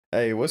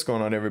Hey, what's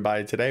going on,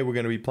 everybody? Today we're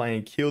going to be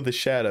playing Kill the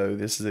Shadow.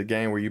 This is a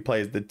game where you play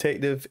as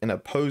detective in a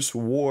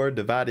post-war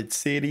divided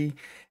city,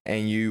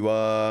 and you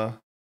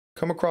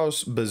come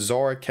across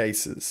bizarre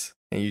cases,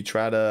 and you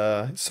try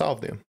to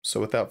solve them.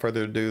 So without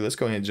further ado, let's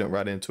go ahead and jump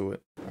right into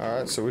it. All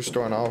right, so we're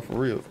starting off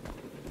real.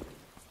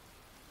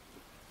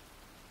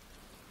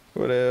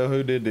 What the hell?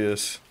 Who did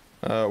this?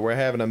 We're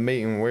having a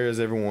meeting. Where is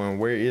everyone?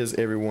 Where is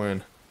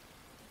everyone?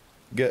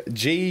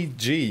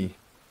 GG.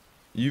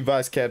 You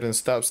vice captain,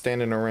 stop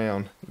standing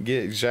around.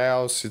 Get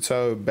Zhao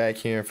Sito back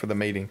here for the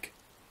meeting.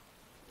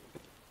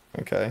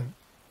 Okay.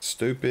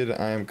 Stupid,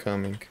 I am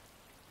coming.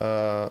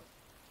 I'm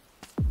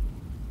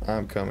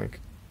coming.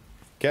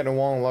 Captain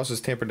Wong lost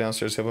his temper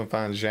downstairs. Help him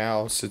find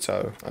Zhao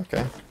Sito.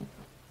 Okay.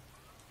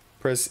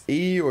 Press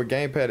E or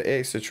gamepad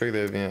X to trigger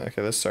the event.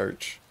 Okay, let's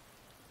search.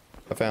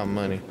 I found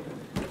money.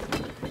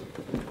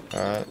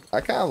 Alright.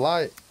 I kind of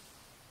like...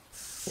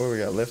 What we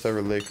got?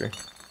 Leftover liquor.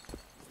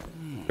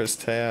 Press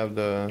tab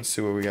to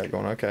see what we got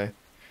going. Okay.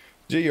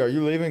 G, are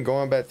you leaving?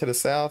 Going back to the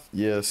south?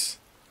 Yes.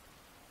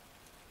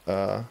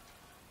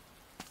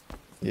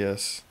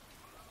 Yes.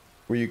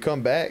 Will you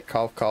come back?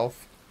 Cough,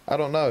 cough. I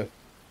don't know.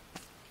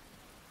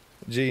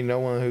 G, no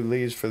one who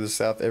leaves for the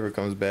south ever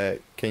comes back.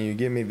 Can you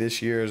give me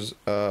this year's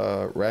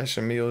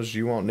ration meals?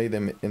 You won't need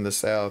them in the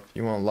south.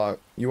 You won't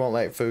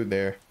lack food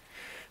there.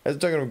 As a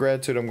token of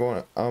gratitude,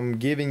 I'm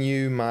giving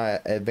you my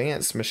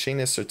advanced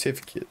machinist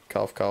certificate.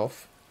 Cough,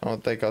 cough. I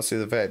don't think I'll see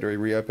the factory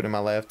reopen in my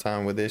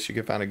lifetime. With this, you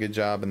can find a good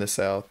job in the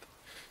south.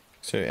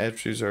 So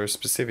attributes are a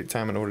specific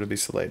time in order to be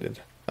selected.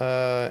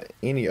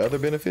 Any other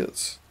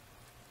benefits?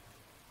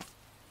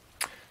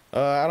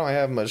 I don't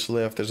have much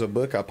left. There's a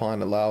book I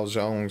pawned at Lao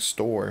Zhong's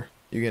store.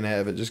 You can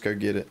have it. Just go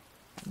get it.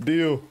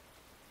 Deal.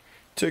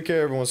 Took care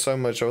of everyone so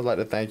much. I would like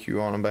to thank you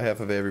on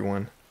behalf of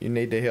everyone. You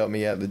need to help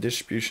me at the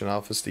distribution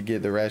office to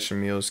get the ration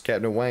meals.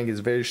 Captain Wang is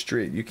very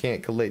strict. You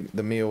can't collect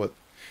the meal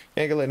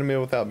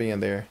without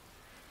being there.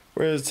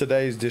 Where is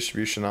today's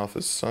distribution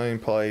office? Same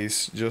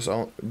place, just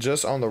on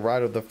the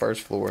right of the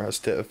first floor,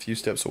 a few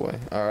steps away.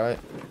 All right.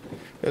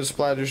 There's a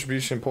supply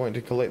distribution point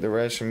to collect the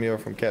ration meal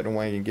from Captain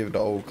Wang and give it to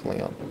old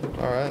clown.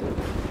 All right.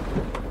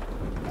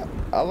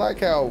 I like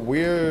how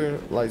we're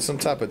like some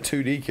type of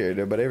 2D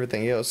character, but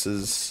everything else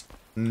is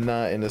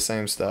not in the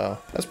same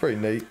style. That's pretty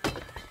neat.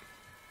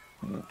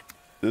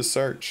 This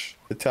search,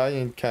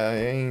 Italian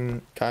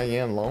Cayenne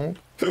Long.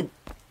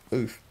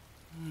 Oof.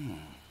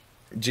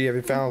 G, have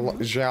you found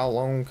Zhao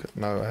Long?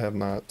 No, I have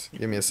not.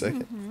 Give me a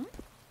second.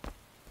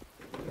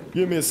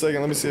 Give me a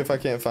second. Let me see if I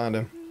can't find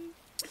him.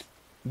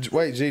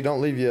 Wait, G, don't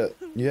leave yet.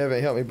 You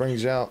haven't helped me bring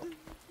Zhao.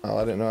 Oh,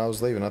 I didn't know I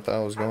was leaving. I thought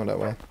I was going that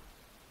way.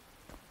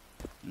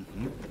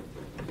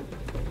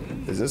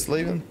 Is this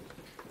leaving?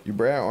 You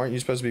brat, aren't you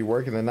supposed to be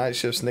working the night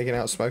shift, sneaking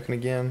out smoking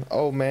again?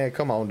 Oh man,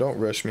 come on, don't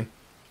rush me.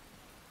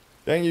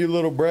 Dang you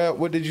little brat,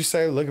 what did you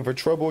say? Looking for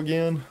trouble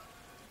again? ...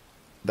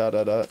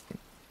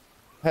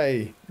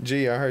 Hey,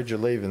 G, I heard you're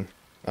leaving.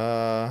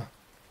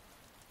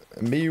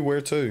 Me,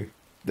 where to?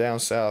 Down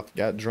south.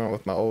 Got drunk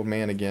with my old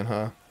man again,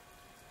 huh?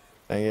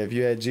 Dang, if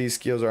you had G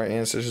skills, our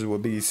ancestors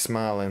would be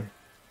smiling.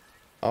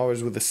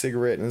 Always with a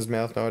cigarette in his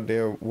mouth, no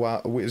idea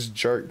which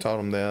jerk taught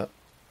him that.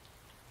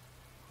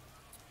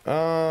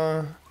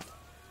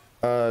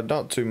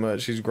 Don't too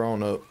much. He's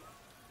grown up.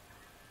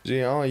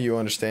 G, only you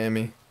understand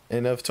me.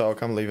 Enough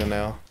talk. I'm leaving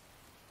now.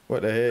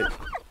 What the heck?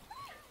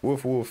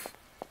 Woof, woof.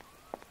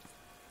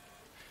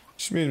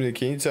 Excuse me,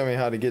 can you tell me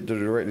how to get to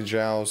Director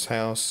Zhao's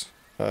house?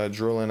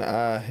 Drilling.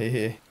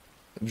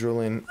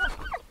 Drilling.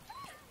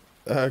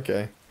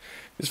 Okay.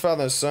 His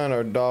father and son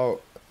are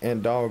dog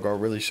are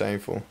really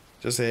shameful.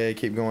 Just ahead,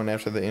 keep going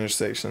after the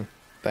intersection.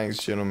 Thanks,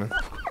 gentlemen.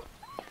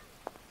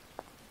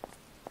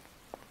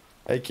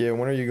 Hey kid,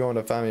 when are you going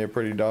to find me a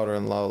pretty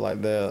daughter-in-law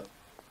like that?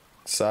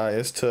 Sigh,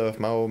 it's tough.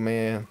 My old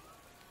man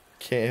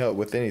can't help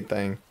with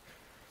anything.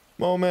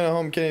 My old man at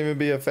home can't even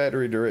be a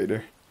factory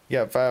director. He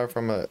got fired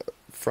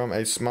from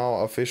a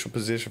small official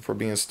position for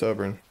being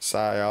stubborn.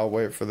 Sigh, I'll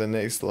wait for the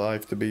next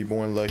life to be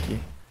born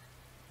lucky.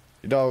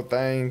 You dog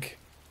thing,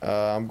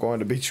 I'm going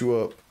to beat you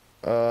up.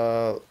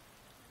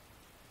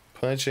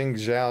 Punching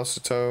Zhao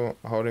Sito,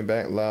 holding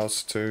back Lao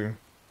Sito.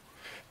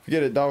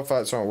 Forget it, dog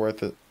fights aren't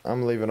worth it.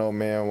 I'm leaving, old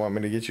man. Want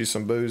me to get you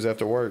some booze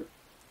after work?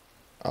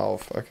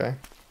 Off, okay.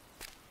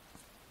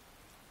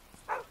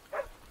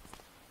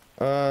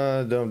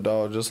 Dumb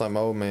dog, just like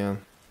my old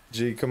man.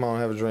 Gee, come on,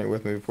 have a drink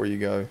with me before you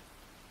go.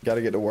 Gotta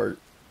get to work.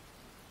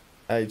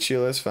 Hey,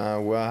 chill, that's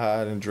fine. We'll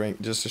hide and drink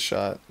just a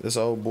shot. This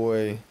old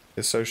boy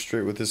is so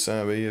strict with his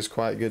son, but he is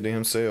quite good to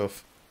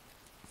himself.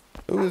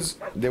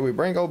 Did we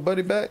bring old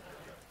buddy back?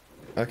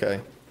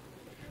 Okay.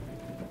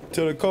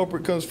 Till the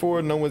culprit comes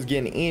forward, no one's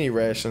getting any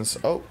rations.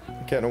 Oh,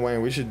 Captain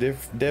Wayne, we should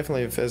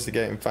definitely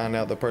investigate and find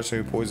out the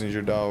person who poisons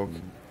your dog.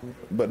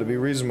 But to be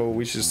reasonable,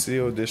 we should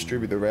still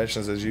distribute the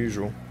rations as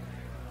usual.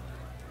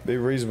 Be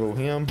reasonable,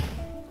 him?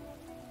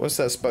 What's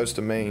that supposed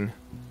to mean?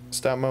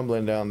 Stop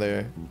mumbling down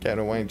there.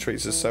 Captain Wayne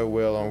treats us so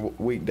well on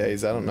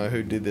weekdays. I don't know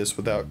who did this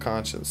without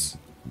conscience.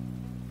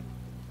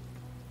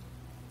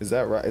 Is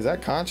that right? Is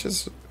that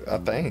conscious? I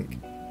think.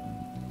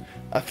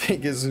 I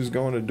think it's who's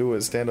going to do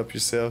it. Stand up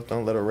yourself.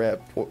 Don't let a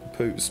rat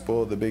poop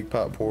spoil the big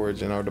pot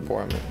porridge in our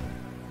department.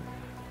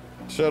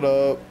 Shut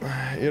up.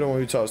 You're the one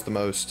who talks the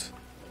most.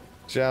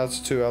 Shouts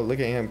to, look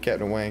at him,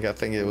 Captain Wank. I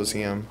think it was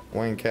him.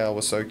 Wayne Cal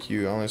was so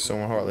cute. Only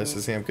someone heartless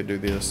as him could do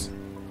this.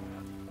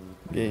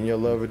 Getting your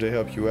lover to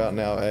help you out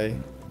now, eh?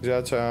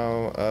 Shout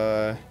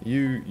to,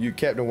 you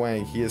Captain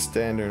Wank. He is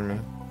standing me.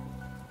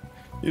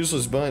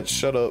 Useless bunch.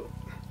 Shut up.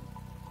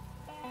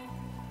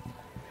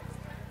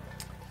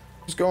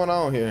 What's going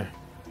on here?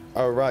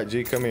 Oh, right,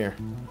 G, come here.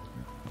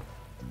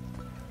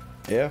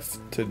 F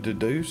to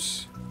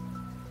deduce.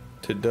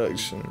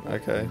 Deduction.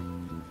 Okay.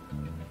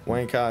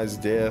 Wayne Kai's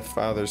death,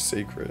 father's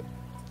secret.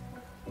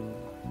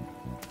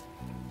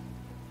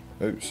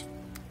 Oops.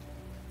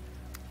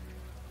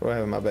 What do I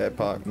have in my back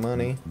pocket?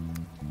 Money.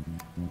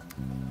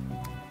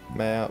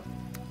 Map.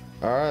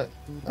 Alright.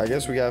 I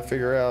guess we gotta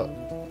figure out.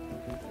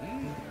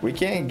 We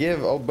can't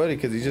give old buddy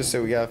because he just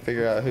said we gotta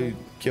figure out who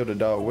killed a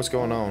dog. What's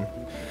going on?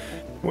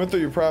 Went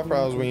through your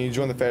profiles when you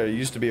joined the factory. You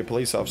used to be a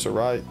police officer,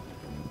 right?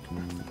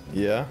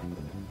 Yeah.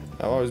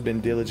 I've always been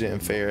diligent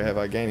and fair. Have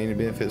I gained any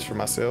benefits for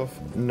myself?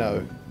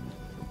 No.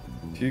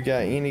 If you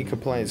got any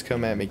complaints,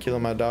 come at me.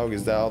 Killing my dog,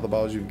 is that all the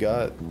balls you've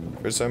got?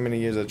 For so many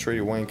years I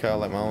treated Wayne Kyle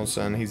like my own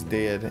son. He's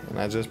dead, and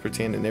I just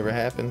pretend it never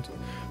happened.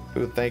 Who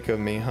would think of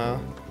me, huh?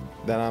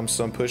 That I'm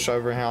some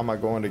pushover? How am I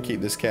going to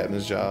keep this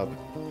captain's job?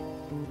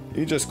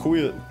 You just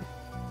quit.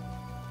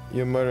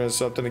 You're murdering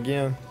something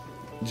again?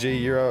 Gee,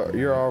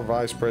 you're our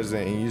vice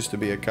president and you used to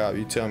be a cop.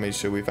 You tell me,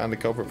 should we find the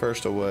culprit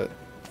first or what?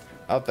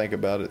 I'll think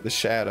about it. The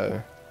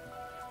shadow.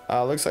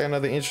 Looks like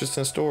another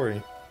interesting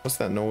story. What's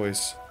that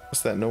noise?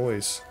 What's that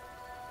noise?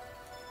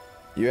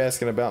 You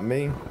asking about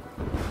me?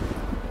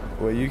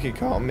 Well, you can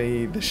call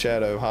me the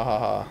shadow. Ha ha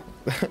ha.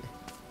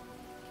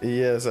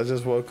 Yes, I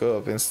just woke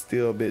up and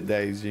still a bit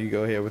dazed. You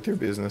go ahead with your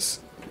business.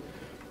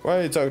 Why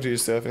don't you talk to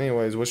yourself?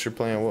 Anyways, what's your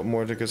plan? What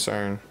more to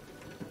concern?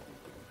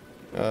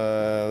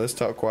 Let's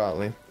talk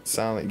quietly.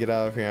 Silent, get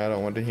out of here. I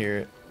don't want to hear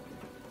it.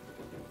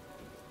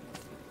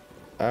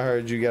 I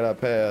heard you got a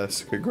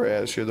pass.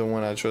 Congrats, you're the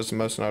one I trust the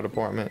most in our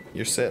department.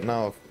 You're setting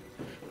off.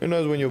 Who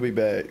knows when you'll be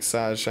back?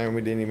 Side shame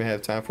we didn't even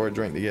have time for a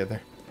drink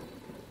together.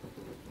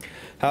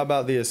 How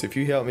about this? If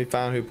you help me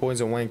find who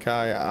poisoned Wayne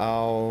Kai,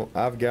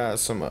 I've got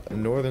some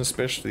northern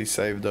specialties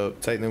saved up.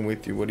 Take them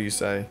with you. What do you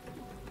say?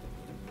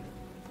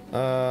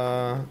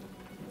 Don't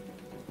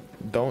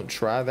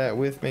try that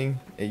with me.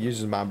 It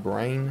uses my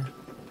brain.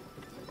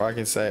 Or I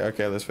can say,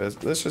 okay, let's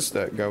just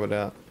go with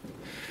that.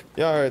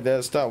 Y'all heard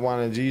that. Stop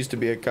whining. G used to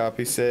be a cop.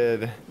 He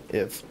said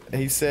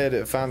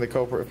find the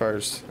culprit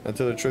first.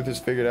 Until the truth is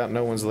figured out,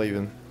 no one's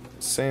leaving.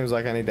 Seems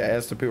like I need to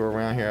ask the people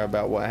around here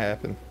about what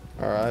happened.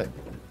 Alright.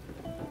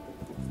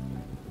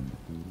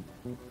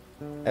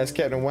 Ask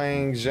Captain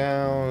Wang,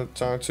 Zhao,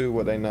 talk to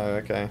what they know.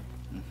 Okay.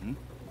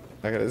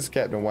 Okay, this is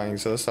Captain Wang,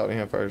 so let's talk to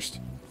him first.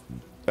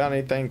 Found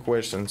anything?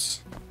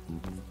 Questions?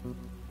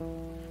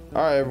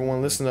 Alright,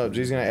 everyone, listen up.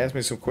 G's gonna ask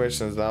me some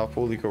questions that I'll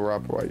fully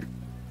corroborate.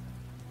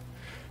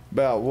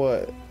 About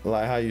what?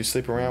 Like how you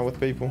sleep around with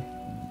people?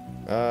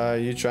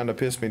 You trying to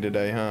piss me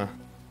today, huh?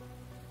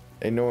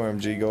 Ignore him,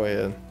 G. Go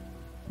ahead.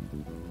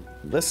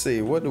 Let's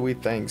see. What do we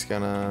think's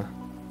gonna...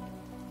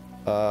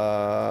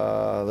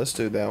 let's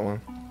do that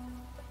one.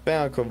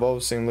 Found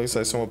convulsing. Looks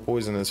like someone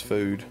poisoned his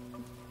food.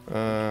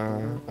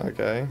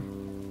 Okay.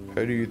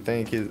 Who do you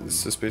think is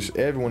suspicious?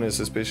 Everyone is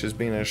suspicious.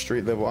 Being a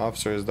street level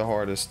officer is the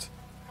hardest.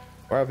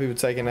 Why are people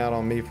taking out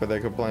on me for their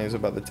complaints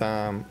about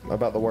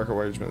the work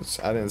arrangements?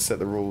 I didn't set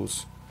the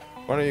rules.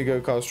 Why don't you go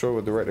cause trouble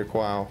with Director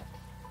Quile?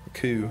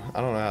 Ku.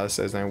 I don't know how to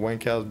say his name. Wayne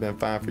Cal's been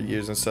fine for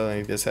years and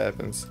suddenly this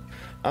happens.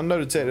 I'm no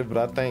detective, but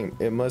I think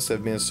it must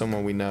have been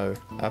someone we know.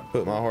 I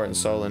put my heart and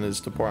soul in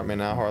this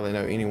department and I hardly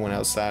know anyone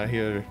outside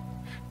here.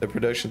 The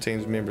production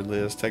team's member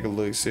list. Take a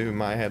look, see who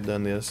might have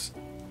done this.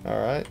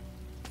 Alright.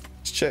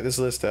 Let's check this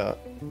list out.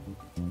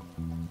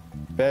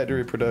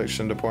 Factory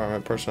production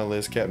department personnel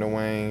list. Captain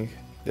Wang.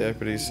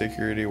 Deputy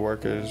security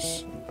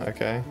workers.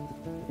 Okay.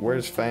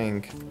 Where's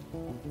Fang?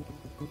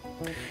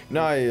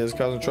 No, he is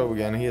causing trouble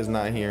again. He is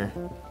not here.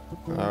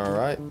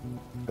 Alright.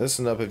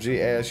 Listen up. If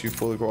G asks, you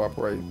fully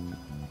cooperate.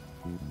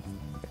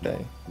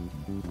 Okay.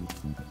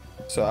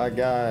 So I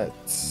got...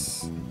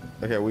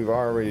 Okay, we've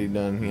already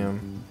done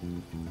him.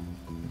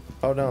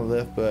 Hold down the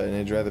left button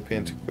and drag the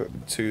pen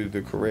to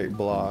the correct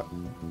block.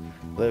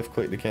 Left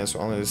click to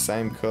cancel. Only the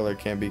same color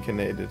can be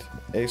connected.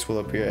 X will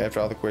appear after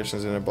all the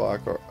questions in the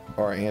block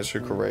are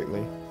answered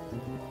correctly.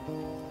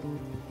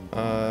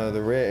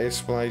 The red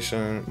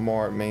exclamation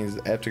mark means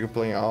after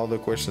completing all the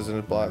questions in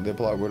the block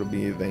will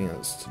be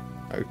advanced.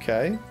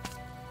 Okay.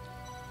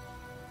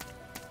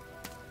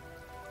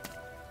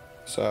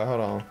 So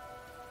hold on.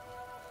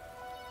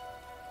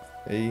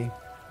 E.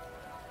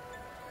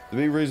 To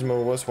be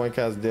reasonable, what's Wayne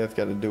Kai's death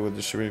got to do with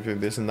the Sharif?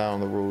 This is not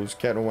on the rules.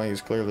 Captain Wayne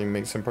is clearly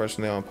mixing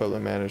personnel and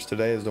public matters.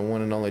 Today is the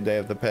one and only day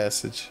of the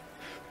passage.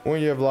 1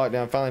 year of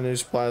lockdown, finally new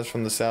supplies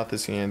from the south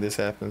is here, and this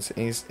happens.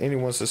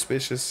 Anyone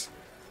suspicious?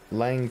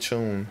 Lang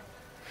Chun.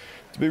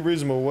 To be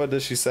reasonable, what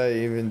does she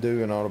say even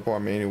do in our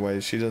department anyway?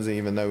 She doesn't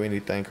even know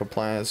anything.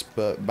 Compliance,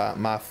 but by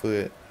my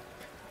foot.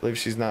 I believe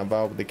she's not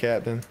involved with the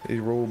captain. These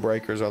rule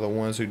breakers are the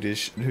ones who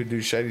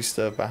do shady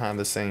stuff behind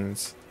the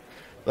scenes.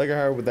 Look at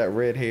her with that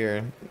red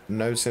hair.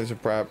 No sense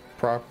of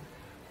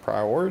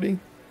priority.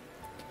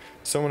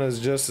 Someone as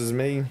just as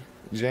me.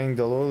 Jane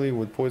Delory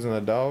would poison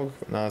a dog?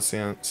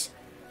 Nonsense.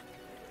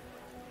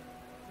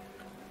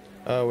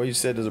 What you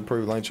said doesn't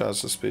prove Lane Child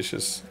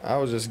suspicious. I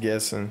was just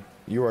guessing.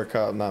 You are a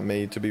cop, not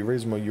me. To be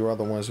reasonable, you are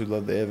the ones who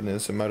love the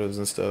evidence and motives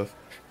and stuff.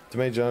 To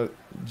me,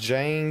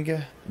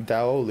 Jang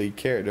Daoli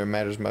character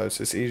matters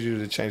most. It's easier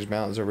to change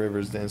mountains or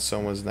rivers than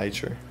someone's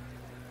nature.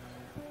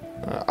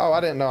 Oh,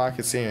 I didn't know I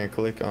could see her and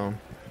click on.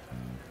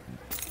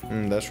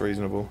 That's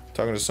reasonable.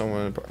 Talking to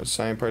someone, the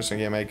same person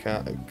again may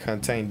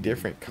contain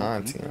different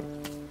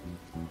content.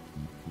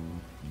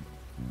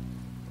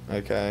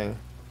 Okay.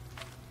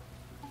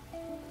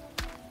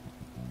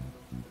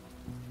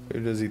 Who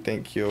does he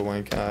think killed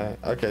Wayne Kai?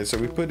 Okay, so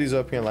we put these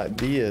up here like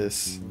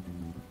this.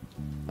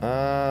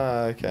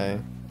 Ah, okay.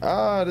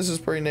 Ah, this is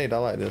pretty neat. I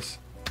like this.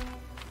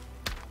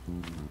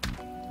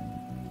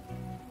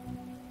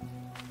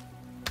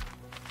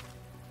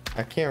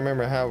 I can't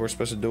remember how we're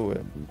supposed to do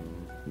it.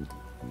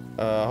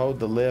 Hold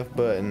the left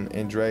button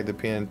and drag the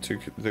pen to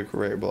the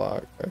correct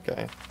block.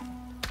 Okay.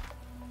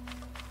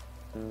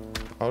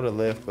 Hold the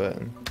left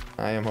button.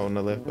 I am holding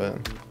the left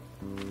button.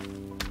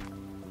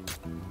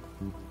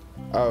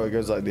 Oh, it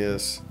goes like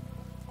this.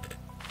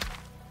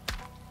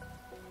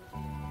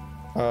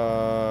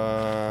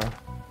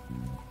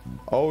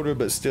 Older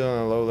but still in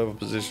a low level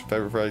position.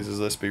 Favorite phrases,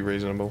 let's be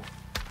reasonable.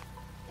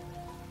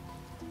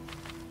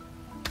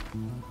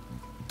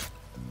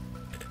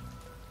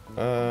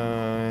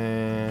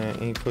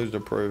 Includes to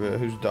prove it.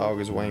 Whose dog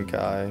is Wayne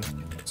Kai?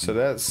 So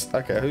that's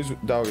okay. Whose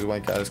dog is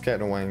Wayne Kai? It's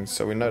Captain Wayne,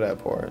 so we know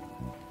that part.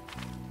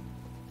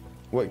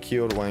 What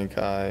killed Wayne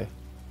Kai?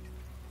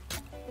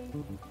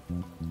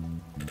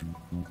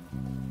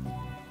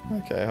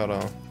 Okay, hold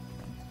on.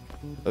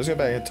 Let's go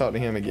back and talk to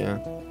him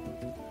again.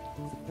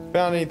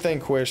 Found anything?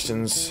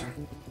 Questions?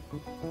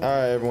 All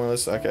right, everyone.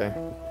 Let's. Okay.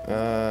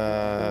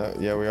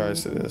 Yeah, we already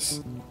said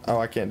this. Oh,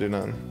 I can't do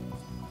nothing.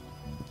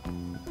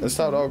 Let's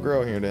talk to old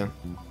girl here then.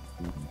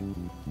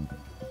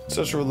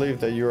 Such a relief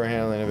that you are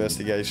handling an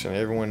investigation.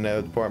 Everyone in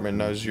the department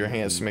knows you're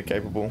handsome and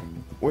capable.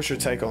 What's your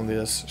take on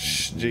this?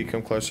 Shh, G,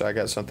 come closer. I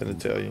got something to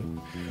tell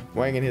you.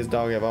 Wang and his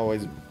dog have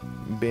always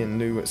been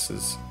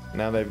nuisances.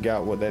 Now they've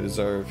got what they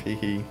deserve. Hee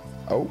hee.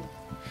 Oh.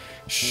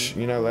 Shh.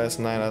 You know, last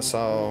night I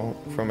saw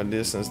from a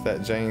distance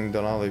that Jane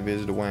Donnelly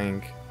visited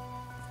Wang.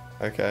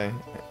 Okay.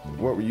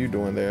 What were you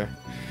doing there?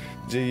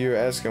 Gee, you are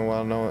asking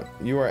while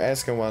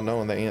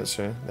knowing the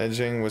answer. That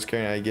Jane was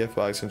carrying a gift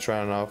box and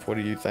trying it off. What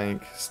do you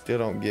think? Still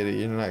don't get it.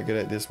 You're not good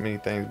at this many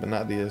things, but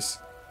not this.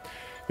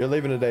 You're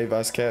leaving today.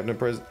 Vice Captain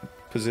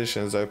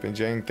position is open.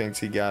 Jane thinks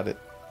he got it.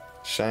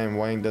 Shame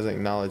Wayne doesn't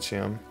acknowledge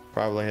him.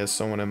 Probably has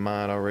someone in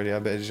mind already. I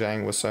bet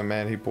Zhang was so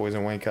mad he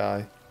poisoned Wayne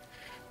Kai.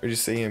 Or you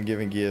see him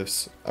giving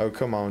gifts. Oh,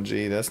 come on,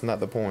 G. That's not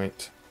the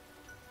point.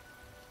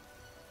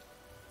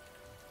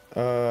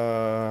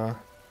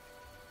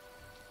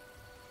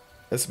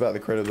 It's about the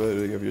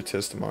credibility of your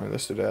testimony.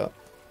 Let's do that.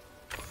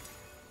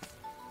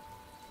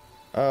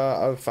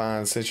 Oh,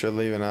 fine. Since you're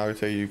leaving, I'll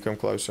tell you. Come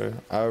closer.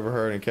 I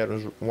overheard in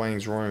Captain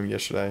Wayne's room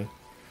yesterday.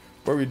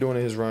 What were you doing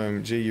in his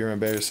room? Gee, you're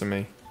embarrassing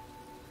me.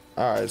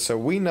 Alright, so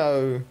we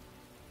know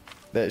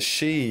that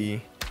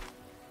she...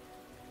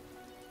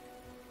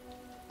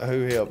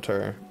 Who helped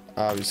her?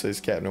 Obviously, it's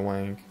Captain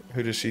Wayne.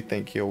 Who does she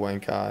think killed Wayne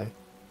Kai?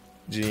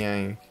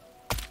 Jiang.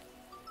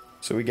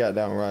 So we got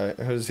down right.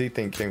 Who does he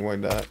think King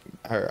Wayne died?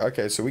 Her.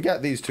 Okay, so we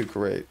got these two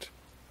correct.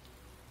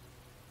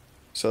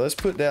 So let's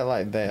put that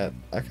like that.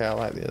 Okay, I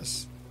like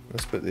this.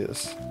 Let's put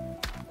this.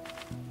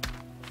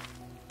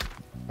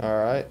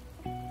 Alright.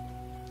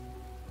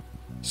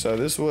 So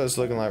this is what it's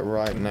looking like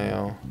right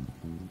now.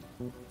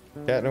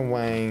 Captain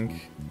Wang.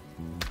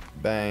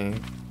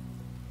 Bang.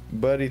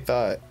 Buddy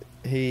thought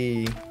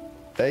they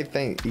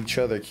think each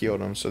other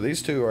killed him. So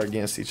these two are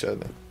against each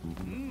other.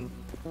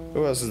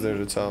 Who else is there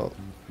to talk?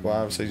 Well,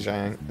 obviously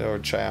Zhang or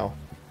Chow.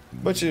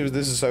 But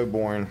this is so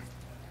boring.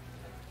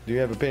 Do you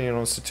have opinion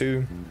on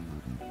Satu?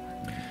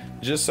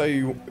 Just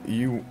so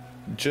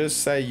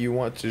just say you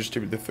want to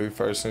distribute the food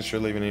first since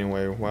you're leaving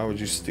anyway. Why would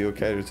you still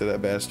cater to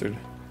that bastard?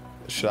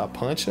 Should I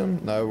punch him?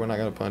 No, we're not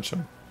gonna punch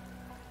him.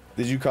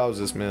 Did you cause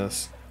this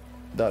mess? ...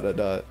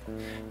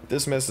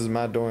 This mess is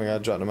my doing. I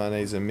dropped to my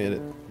knees and admit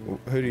it.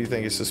 Who do you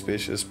think is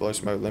suspicious? Blow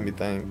smoke, let me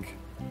think.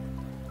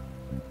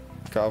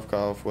 Cough,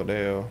 cough, what the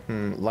hell?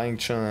 Lang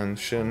Chun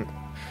shouldn't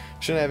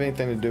have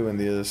anything to do in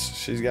this.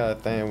 She's got a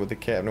thing with the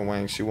Captain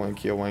Wang. She wouldn't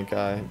kill Wang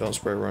Kai. Don't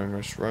spread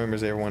rumors.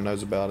 Rumors, everyone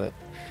knows about it.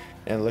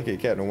 And look at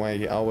Captain Wang.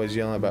 He always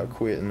yelling about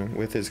quitting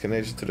with his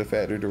connection to the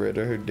factory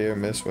director. Who dare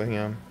mess with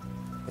him?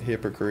 A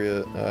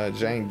hypocrite.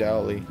 Jane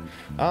Dowley.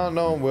 I don't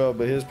know him well,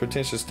 but his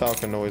pretentious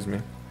talk annoys me.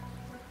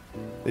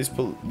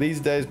 These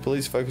days,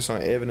 police focus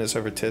on evidence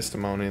over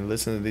testimony, and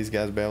listen to these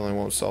guys babbling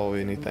won't solve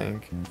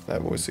anything.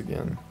 That voice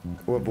again.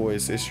 What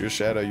voice? It's your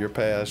shadow, your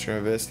past, your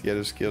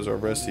investigative skills are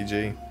rusty,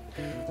 G.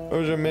 What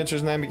was your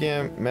mentor's name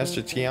again?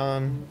 Master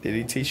Tian? Did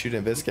he teach you to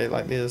investigate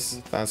like this?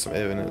 Find some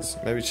evidence.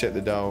 Maybe check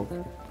the dog.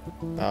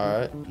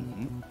 Alright.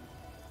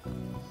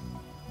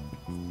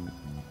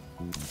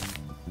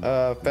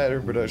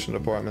 Factory production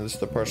department. This is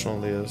the personal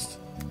list.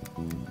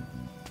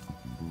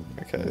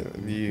 Okay,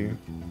 view.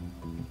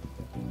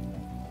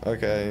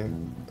 Okay,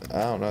 I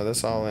don't know,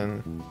 that's all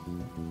in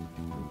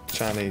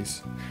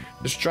Chinese.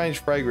 The strange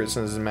fragrance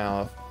in his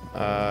mouth.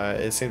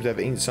 It seems to have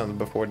eaten something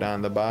before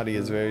dying. The body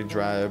is very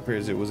dry. It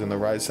appears it was in the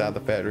right side of the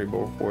factory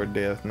before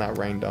death, not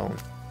rained on.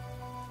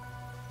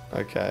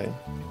 Okay.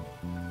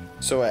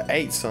 So it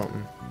ate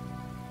something.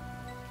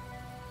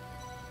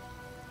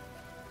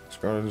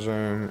 Scroll to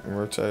zoom,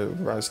 rotate,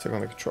 right stick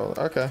on the controller.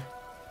 Okay.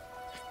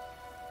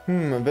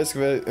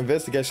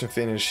 Investigation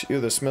finished. Ew,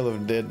 the smell of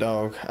a dead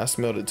dog. I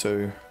smelled it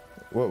too.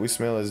 What we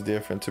smell is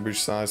different. To be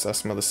precise, I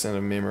smell the scent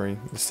of memory.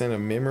 The scent of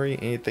memory?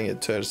 Anything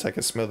it touched, I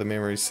can smell the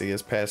memory, see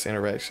his past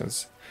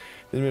interactions.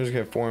 This music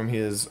can form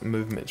his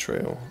movement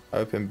trail.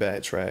 Open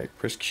backtrack.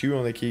 Press Q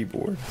on the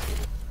keyboard.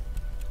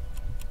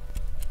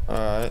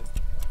 Alright.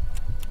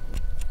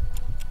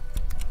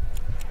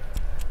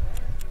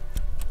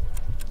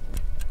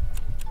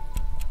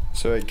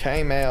 So it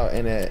came out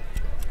and it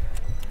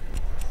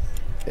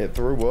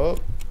threw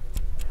up.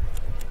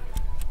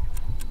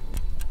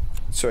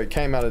 So it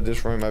came out of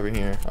this room over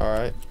here.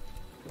 Alright.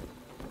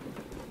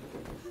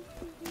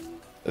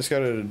 Let's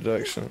go to the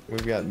deduction.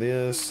 We've got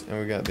this and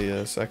we got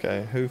this.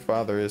 Okay. Whose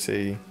father is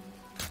he?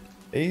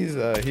 He's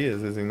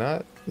his, is he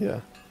not?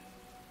 Yeah.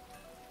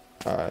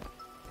 Alright.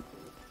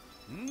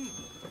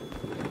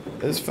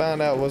 Let's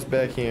find out what's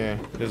back here.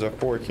 There's a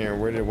fork here.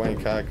 Where did Wayne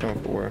Kai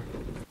come for?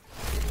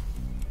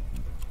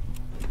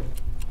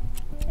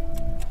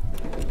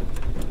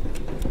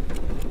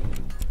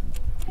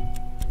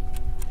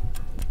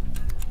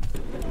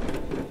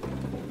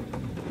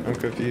 I'm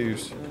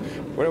confused.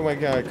 Where did Wayne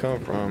Kai come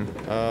from?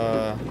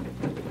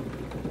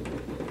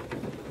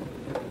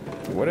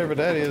 Whatever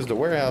that is, the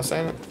warehouse,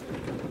 ain't it?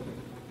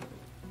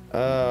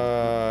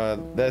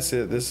 That's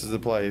it. This is the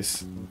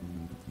place.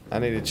 I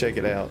need to check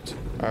it out.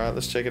 Alright,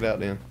 let's check it out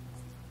then.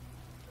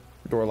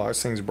 Door lock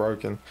seems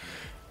broken.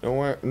 No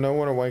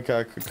wonder Wayne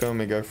Kai could come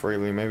and go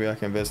freely. Maybe I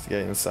can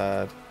investigate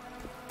inside.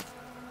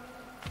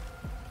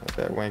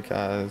 Okay, Wayne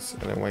Kai's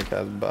and then Wayne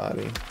Kai's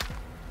body.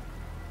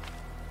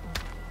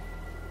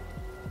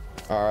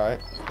 Alright,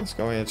 let's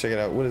go ahead and check it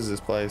out. What is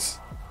this place?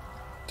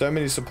 So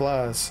many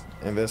supplies.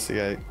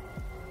 Investigate.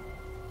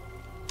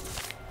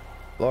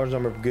 Large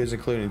number of goods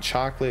including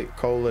chocolate,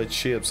 cola,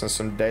 chips, and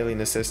some daily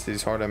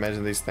necessities. Hard to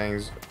imagine these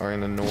things are in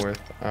the north.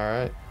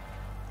 Alright.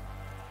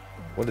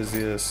 What is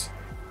this?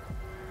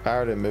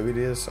 Pirated movie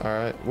this?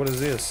 Alright. What is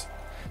this?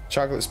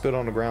 Chocolate spilled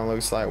on the ground.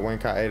 Looks like Wayne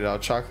Kai ate it all.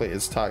 Chocolate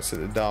is toxic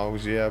to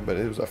dogs. Yeah, but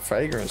it was a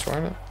fragrance,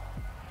 wasn't it?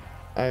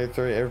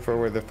 93,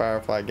 everywhere the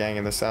Firefly Gang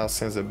in the south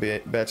sends a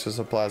batch of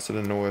supplies to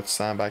the north,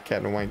 signed by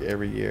Captain Wayne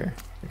every year.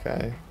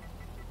 Okay.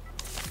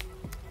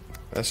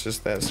 That's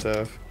just that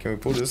stuff. Can we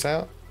pull this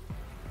out?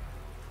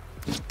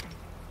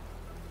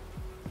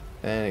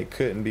 And it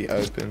couldn't be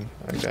open.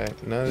 Okay.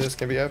 None of this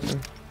can be open.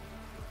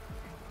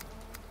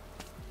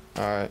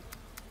 Alright.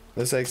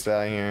 Let's exit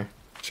out of here.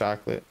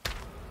 Chocolate.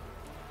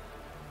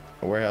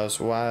 A warehouse.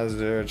 Why is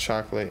there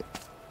chocolate?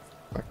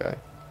 Okay.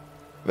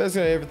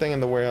 Basically everything in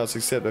the warehouse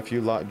except a few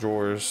locked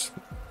drawers.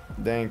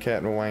 Dang,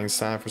 Captain Wayne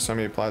signed for so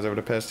many supplies over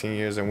the past 10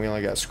 years and we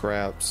only got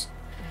scraps.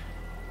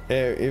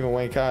 Hey, even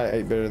Wayne Kai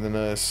ate better than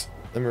us.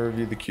 Let me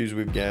review the cues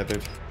we've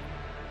gathered.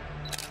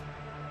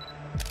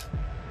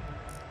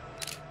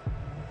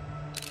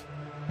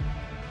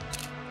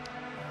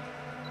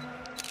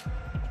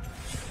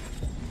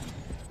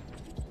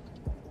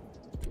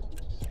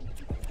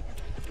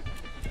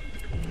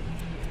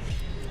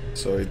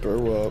 So he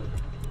threw up.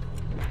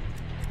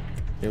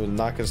 He was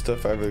knocking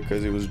stuff over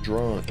because he was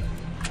drunk.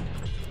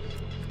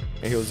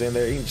 And he was in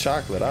there eating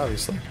chocolate,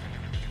 obviously.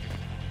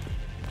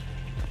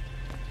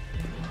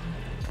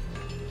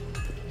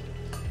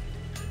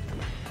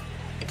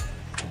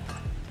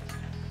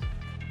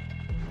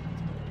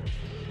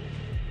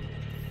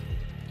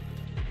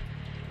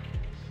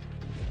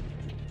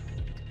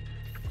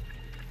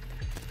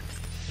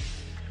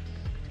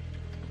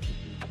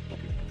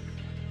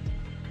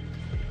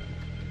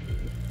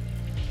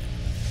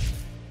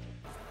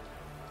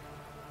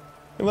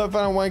 You left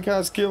finding Wayne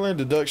Kai's killer.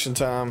 Deduction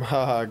time.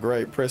 Haha,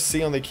 great. Press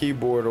C on the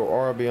keyboard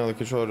or RB on the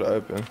controller to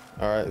open.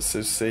 Alright,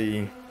 so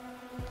C.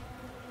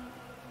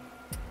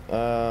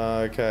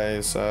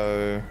 Okay,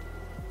 so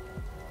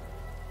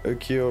who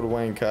killed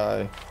Wayne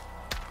Kai?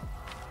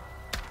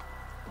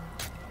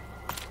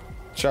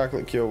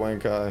 Chocolate killed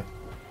Wayne Kai.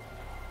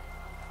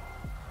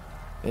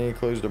 Any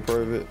clues to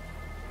prove it?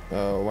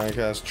 Wayne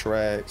Kai's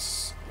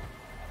tracks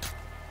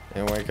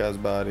and Wayne Kai's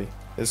body.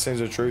 It seems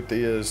the truth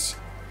is,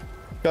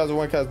 because of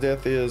Wayne Kai's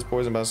death is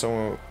poisoned by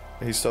someone.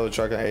 He stole the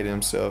chocolate and ate it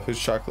himself. Whose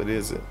chocolate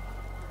is it?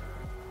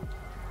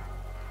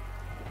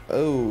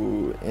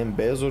 Oh,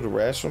 embezzled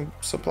ration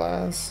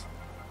supplies?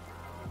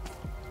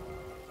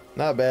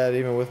 Not bad,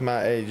 even with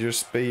my age. Your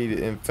speed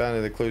in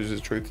finding the clues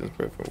is truth and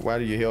proof. Why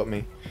do you help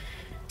me?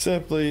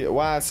 Simply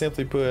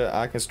put,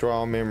 I can store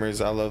all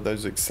memories. I love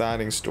those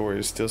exciting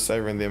stories, still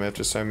savoring them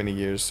after so many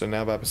years. So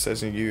now by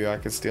possessing you, I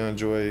can still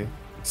enjoy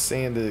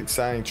seeing the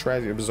exciting,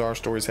 tragic, bizarre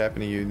stories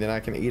happen to you. Then I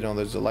can eat on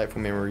those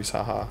delightful memories,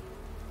 haha.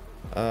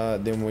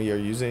 Then we are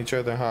using each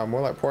other, huh? More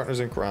like partners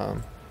in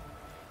crime.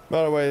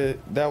 By the way,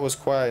 that was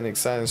quite an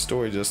exciting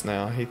story just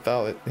now. He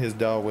thought that his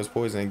dog was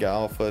poisoned and got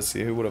all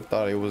fussy. Who would have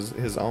thought it was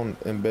his own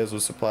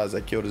embezzled supplies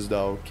that killed his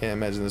dog? Can't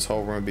imagine this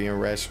whole room being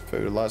ration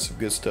food. Lots of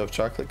good stuff.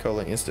 Chocolate,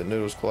 cola, instant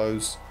noodles,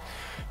 clothes.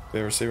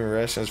 Been receiving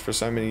rations for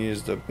so many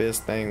years. The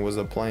best thing was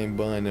a plain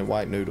bun and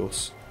white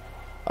noodles.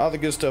 All the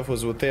good stuff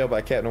was withheld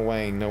by Captain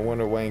Wang. No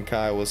wonder Wang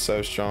Kai was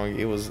so strong.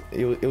 It was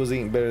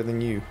eating better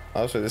than you.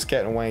 Also, this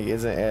Captain Wang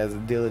isn't as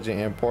diligent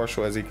and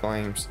impartial as he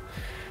claims.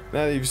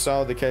 Now that you've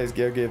solved the case,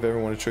 go give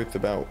everyone the truth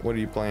about what are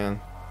you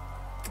planning.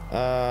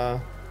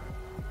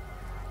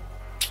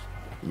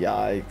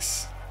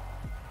 Yikes.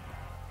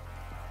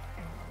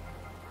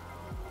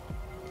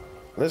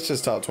 Let's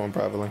just talk to him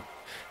privately.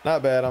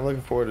 Not bad. I'm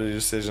looking forward to the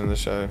decision of the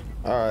show.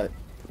 Alright.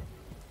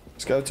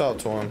 Let's go talk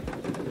to him.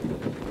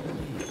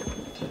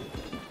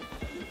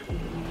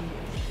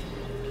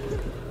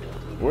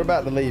 We're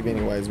about to leave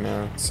anyways,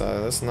 man.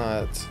 So that's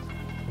not...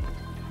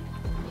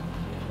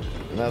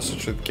 And that's the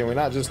truth. Can we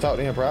not just talk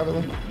to him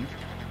privately?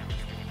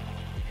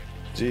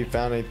 G,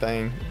 found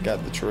anything?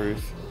 Got the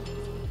truth.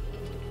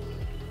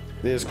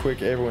 This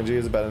quick, everyone. G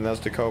is about to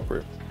announce the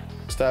culprit.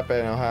 Stop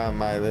at how high I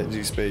might let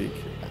G speak.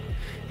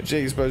 If G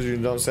exposes you,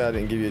 don't say I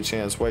didn't give you a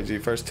chance. Wait, G,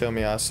 first tell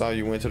me I saw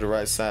you went to the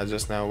right side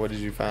just now. What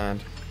did you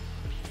find?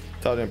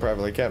 Talk to him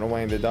privately. Captain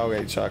Wayne, the dog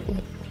ate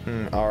chocolate.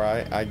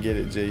 Alright, I get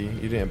it, G.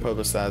 You didn't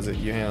publicize it.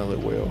 You handled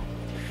it well.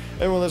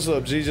 Everyone listen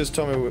up. G just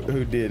told me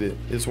who did it.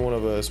 It's one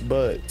of us,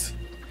 but...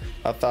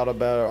 I thought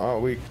about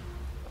it.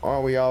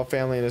 Aren't we all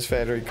family in this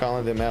factory?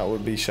 Calling them out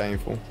would be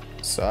shameful.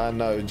 So I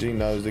know, G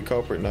knows, the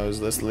culprit knows.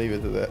 Let's leave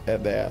it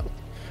at that.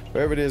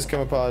 Whoever it is,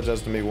 come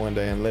apologize to me one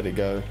day and let it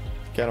go.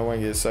 Captain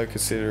Wang is so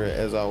considerate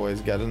as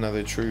always. Got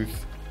another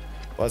truth.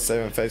 Let's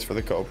saving face for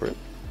the culprit.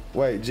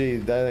 Wait, G,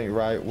 that ain't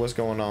right. What's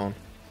going on?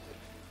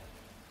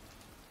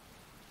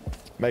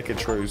 Make a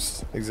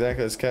truce.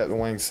 Exactly as Captain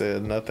Wang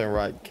said. Nothing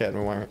right,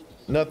 Captain Wang.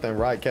 Nothing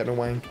right, Captain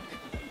Wang.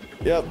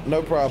 Yep,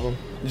 no problem.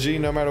 G,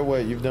 no matter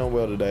what, you've done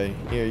well today.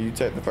 Here, you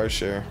take the first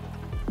share.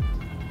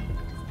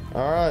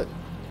 Alright.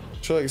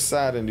 Truly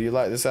exciting. Do you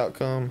like this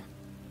outcome?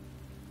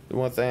 The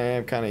one thing I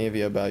am kind of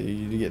envy about you,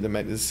 you get to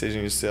make the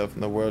decision yourself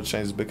and the world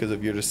changes because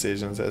of your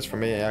decisions. As for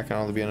me, I can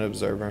only be an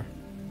observer.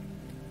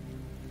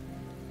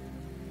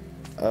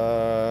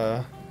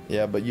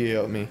 Yeah, but you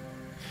helped me.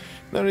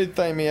 No need to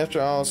thank me. After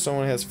all,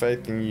 someone has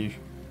faith in you.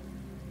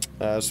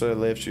 So they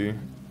left you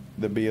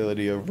the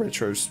ability of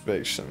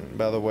retrospection.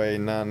 By the way,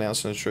 not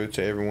announcing the truth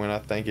to everyone, I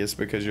think it's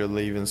because you're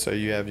leaving, so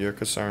you have your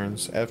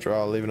concerns. After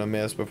all, leaving a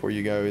mess before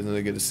you go isn't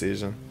a good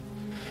decision.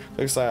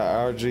 Looks like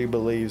RG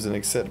believes an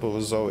acceptable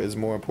result is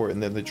more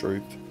important than the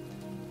truth.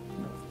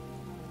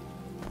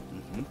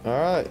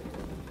 Alright.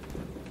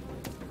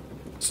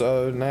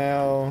 So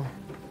now...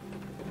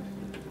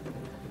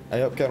 I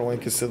hope Captain Wayne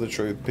consider the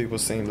truth. People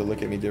seem to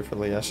look at me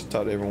differently. I should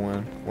talk to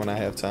everyone when I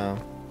have time.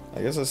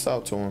 I guess let's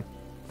talk to him.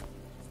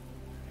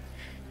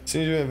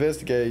 Since you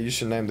investigate, you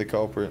should name the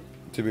culprit.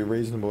 To be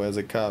reasonable as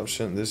a cop,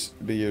 shouldn't this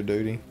be your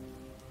duty?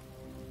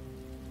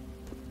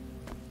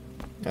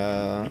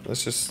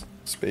 Let's just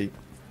speak.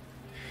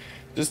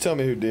 Just tell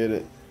me who did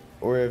it.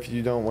 Or if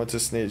you don't want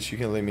to snitch, you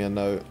can leave me a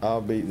note.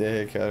 I'll beat the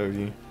heck out of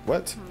you.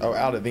 What? Oh,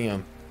 out of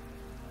them.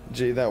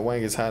 Gee, that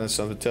Wang is hiding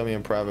something. Tell me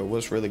in private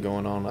what's really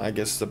going on. I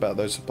guess it's about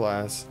those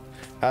supplies.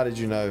 How did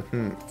you know?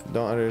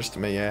 Don't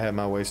underestimate me. I have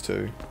my ways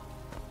too.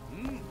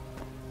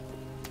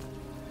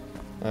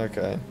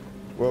 Okay.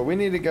 Well, we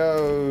need to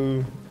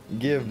go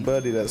give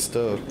Buddy that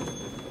stuff.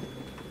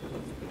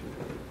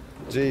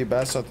 Gee,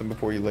 buy something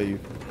before you leave.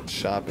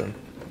 Shopping.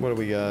 What do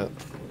we got?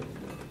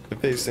 The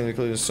pigs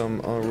including some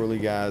unruly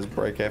guys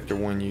break after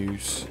one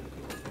use.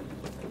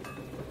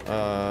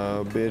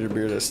 Bitter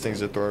beer that stings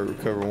the throat.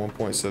 Recover 1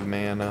 points of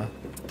mana.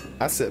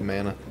 I said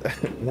mana.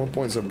 1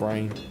 points of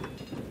brain.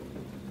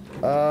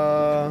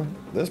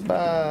 Let's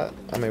buy.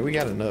 I mean, we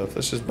got enough.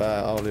 Let's just buy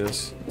all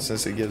this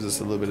since it gives us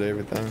a little bit of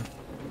everything.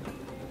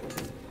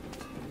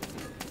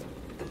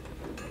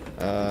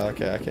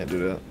 Okay, I can't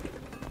do that.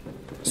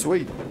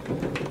 Sweet.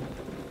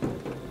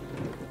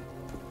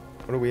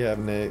 What do we have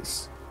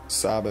next?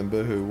 Sob and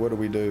boohoo. What do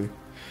we do?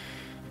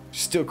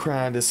 Still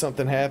crying. Did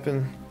something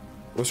happen?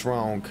 What's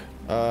wrong?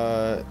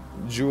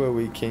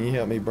 Jewelry, can you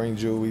help me bring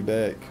Jewelry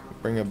back?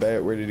 Bring her back,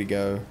 ready to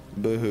go.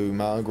 Boohoo,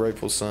 my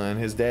ungrateful son.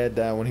 His dad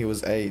died when he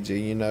was 8. Gee,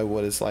 you know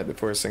what it's like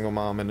for a single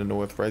mom in the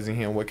north raising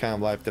him. What kind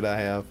of life did I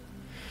have?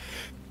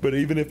 But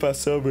even if I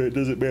suffer, it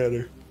doesn't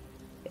matter.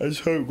 I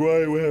just hope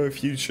Ryan will have a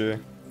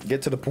future.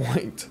 Get to the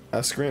point.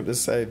 I scrimped and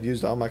saved,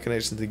 used all my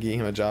connections to get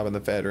him a job in the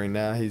factory.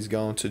 Now he's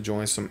going to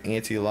join some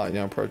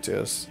anti-lockdown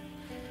protests.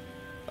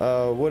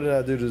 What did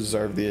I do to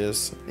deserve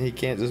this? He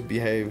can't just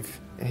behave.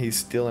 He's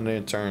stealing an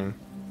intern.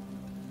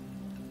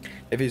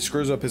 If he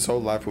screws up, his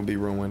whole life will be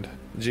ruined.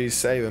 Gee,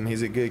 save him.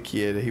 He's a good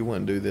kid. He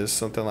wouldn't do this.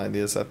 Something like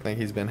this. I think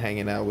he's been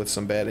hanging out with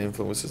some bad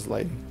influences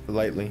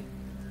lately.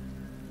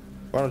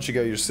 Why don't you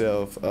go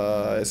yourself?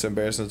 It's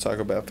embarrassing to talk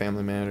about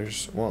family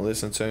matters. Won't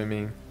listen to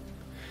me.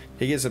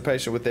 He gets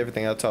impatient with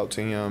everything I talk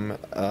to him.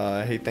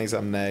 He thinks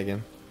I'm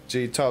nagging.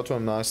 Gee, talk to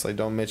him nicely.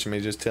 Don't mention me.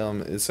 Just tell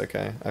him it's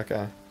okay.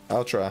 Okay.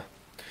 I'll try.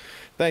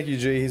 Thank you,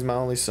 G. He's my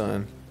only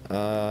son.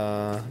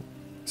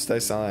 Stay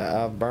silent.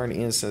 I've burned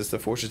incense. The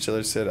fortune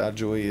teller said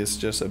Ajui is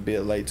just a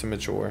bit late to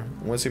mature.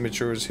 Once he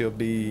matures, he'll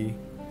be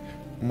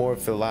more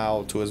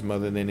filial to his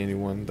mother than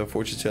anyone. The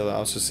fortune teller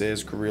also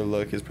says career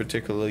luck is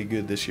particularly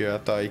good this year. I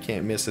thought he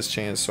can't miss this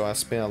chance, so I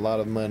spent a lot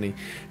of money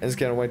and just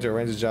can't wait to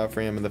arrange a job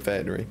for him in the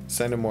factory.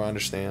 Say no more, I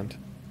understand.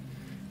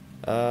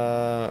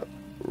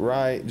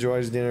 Right,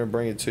 George's dinner,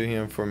 bring it to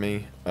him for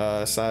me.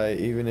 Say,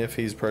 even if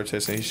he's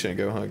protesting, he shouldn't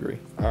go hungry.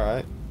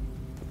 Alright.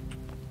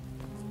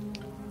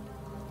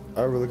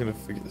 Overlooking the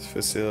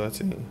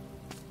facility.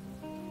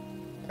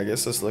 I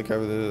guess let's look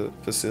over the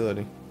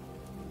facility.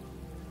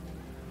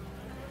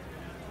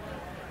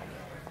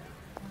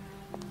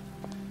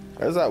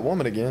 There's that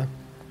woman again.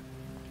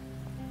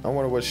 I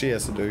wonder what she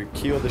has to do.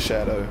 Kill the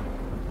shadow.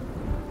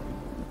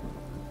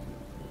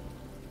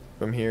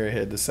 From here,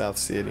 head to South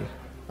City.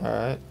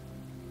 Alright.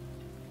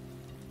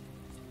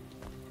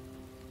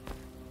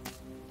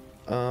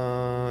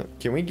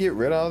 Can we get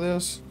rid of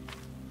this?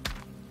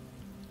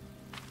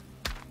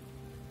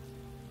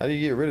 How do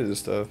you get rid of this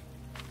stuff?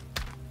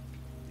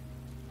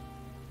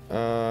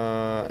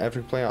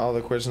 After playing all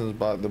the questions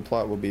about the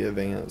plot will be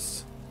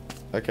advanced.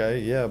 Okay,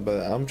 yeah,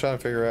 but I'm trying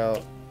to figure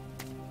out.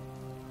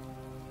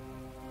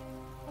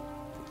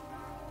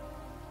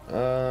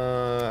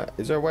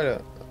 Is there a way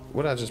to?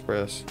 What did I just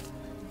press?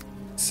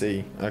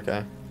 C.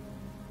 Okay.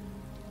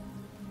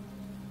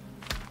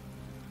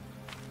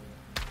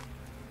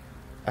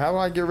 How do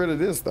I get rid of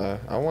this though?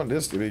 I want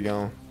this to be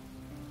gone.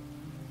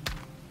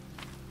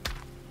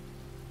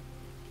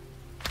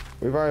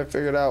 We've already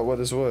figured out what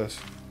this was.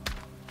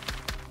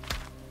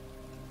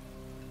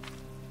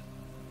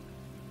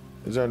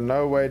 Is there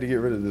no way to get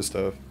rid of this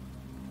stuff?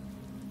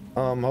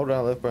 Hold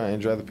down left button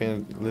and drag the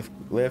pen.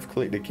 Left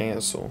click to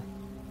cancel.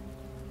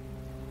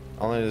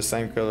 Only the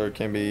same color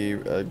can be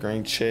a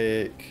green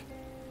check.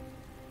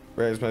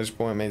 Red exclamation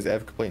point means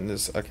after completing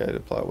this. Okay, the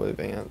plot will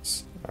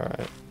advance.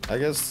 Alright. I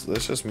guess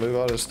let's just move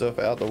all this stuff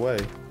out the way,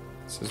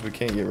 since we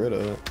can't get rid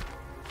of it.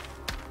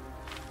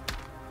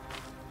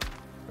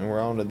 And we're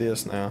on to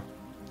this now.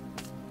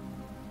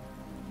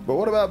 But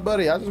what about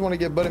Buddy? I just want to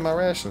get Buddy my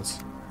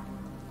rations.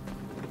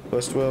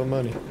 Plus 12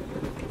 money.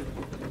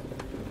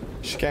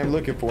 She came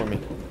looking for me.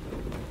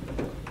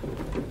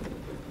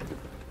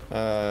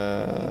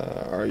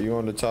 Are you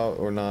on the talk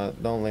or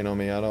not? Don't lean on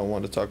me. I don't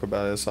want to talk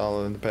about it. It's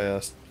all in the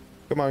past.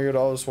 Come on, you're the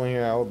oldest one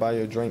here. I will buy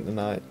you a drink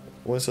tonight.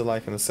 What's it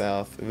like in the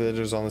south?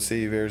 Villagers on the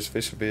sea, various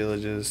fishing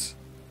villages.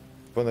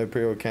 When the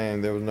Imperial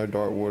came, there was no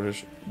Dark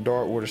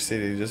Water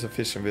City, just a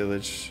fishing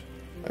village.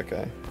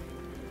 Okay.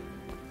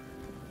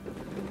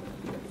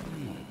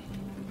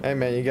 Hey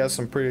man, you got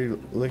some pretty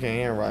looking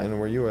handwriting.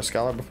 Were you a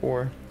scholar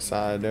before?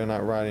 Side, they're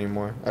not right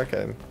anymore.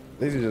 Okay.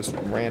 These are just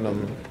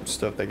random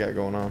stuff they got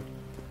going on.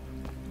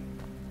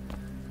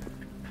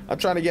 I'm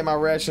trying to get my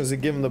rations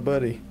and give them to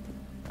Buddy.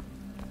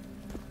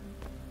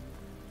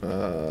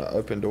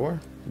 Open door?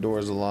 Door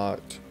is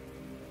locked.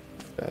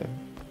 Okay.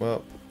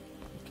 Well,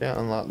 can't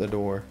unlock the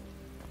door.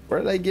 Where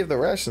did they give the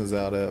rations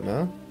out at,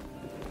 man?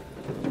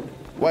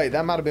 Wait,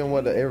 that might have been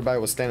what everybody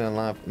was standing in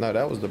line for. No,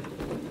 that was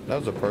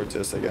the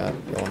protest they got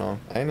going on,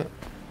 ain't it?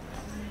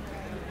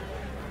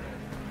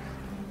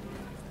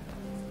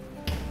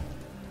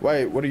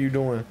 Wait, what are you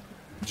doing?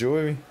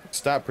 Joey,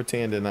 stop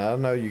pretending. I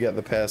know you got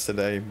the pass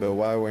today, but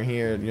while we're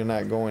here, you're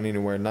not going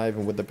anywhere, not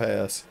even with the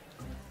pass.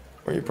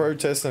 Were you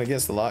protesting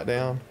against the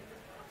lockdown?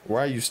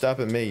 Why are you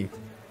stopping me?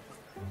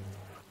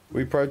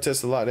 We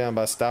protest the lockdown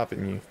by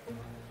stopping you.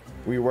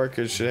 We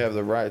workers should have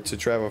the right to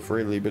travel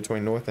freely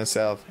between North and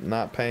South,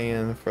 not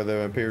paying for the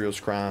Imperial's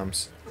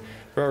crimes.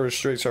 Whoever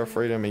restricts our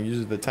freedom and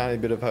uses the tiny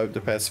bit of hope to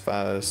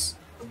pacify us.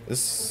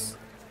 This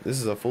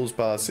is a fool's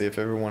policy if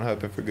everyone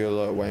hoping for good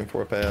luck waiting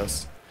for a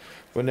pass.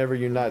 We'll never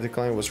unite to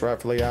claim what's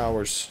rightfully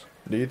ours.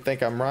 Do you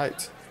think I'm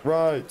right?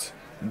 Right.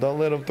 Don't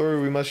let them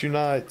through. We must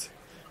unite.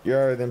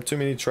 You're them too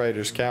many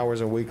traitors, cowards,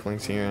 and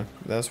weaklings here.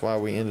 That's why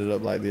we ended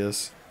up like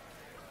this.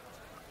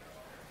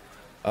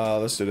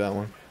 Let's do that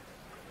one.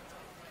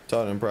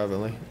 Talk to them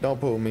privately. Don't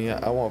pull me.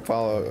 I won't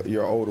follow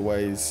your old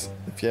ways.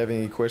 If you have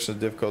any questions or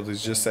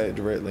difficulties, just say it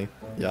directly.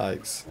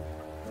 Yikes.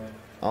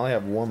 I only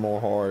have one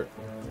more heart.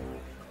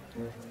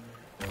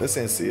 Let's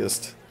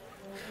insist.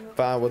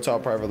 Fine, we'll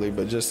talk privately,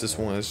 but just this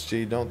once.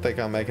 Gee, don't think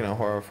I'm making it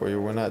hard for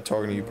you. We're not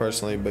targeting you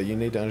personally, but you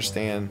need to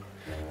understand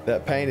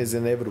that pain is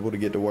inevitable to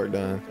get the work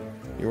done.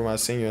 You were my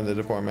senior in the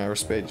department. I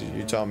respect you.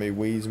 You taught me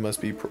weeds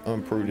must be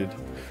unprudent,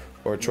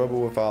 or trouble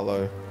will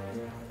follow.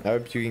 I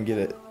hope you can get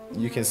it.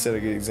 You can set a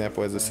good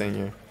example as a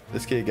senior.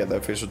 This kid got the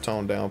official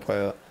tone down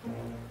pat.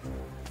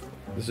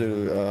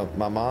 Dude,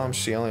 my mom,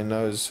 she only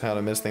knows how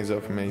to mess things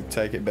up for me.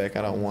 Take it back,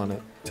 I don't want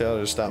it. Tell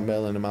her to stop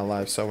meddling in my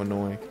life, so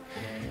annoying.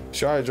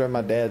 She already drove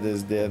my dad to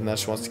his death, and now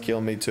she wants to kill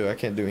me too. I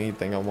can't do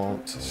anything I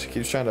want. She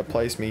keeps trying to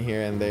place me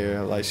here and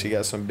there, like she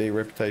got some big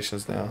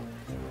reputations now.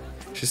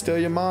 She's still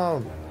your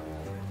mom.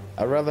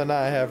 I'd rather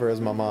not have her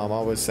as my mom,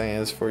 always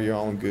saying it's for your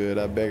own good.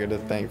 I beg her to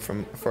think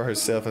for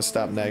herself and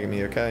stop nagging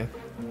me, okay?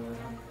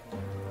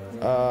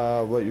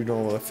 What you're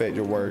doing will affect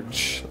your work.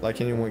 Shh, like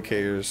anyone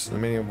cares. The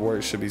meaning of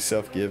work should be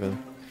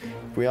self-given.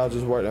 If we all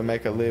just work to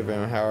make a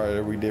living, how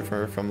are we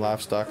different from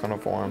livestock on a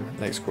farm?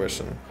 Next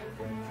question.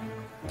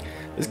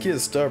 This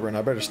kid's stubborn.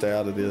 I better stay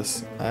out of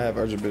this. I have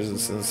urgent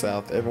business in the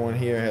South. Everyone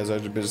here has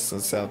urgent business in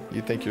the South.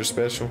 You think you're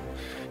special?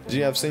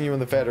 Gee, I've seen you in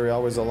the factory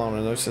always alone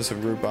and no sense of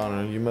group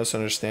honor. You must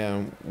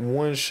understand,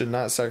 one should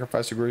not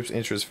sacrifice the group's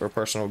interests for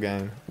personal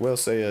gain. Well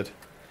said.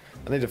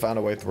 I need to find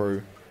a way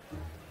through.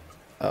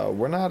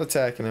 We're not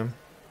attacking him.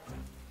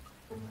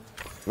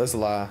 Let's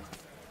lie.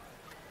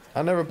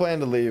 I never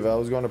planned to leave. I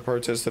was going to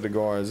protest to the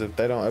guards. If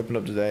they don't open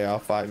up today, I'll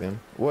fight them.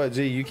 What?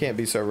 Gee, you can't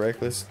be so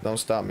reckless. Don't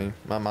stop me.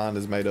 My mind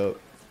is made up.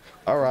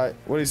 Alright,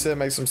 what he said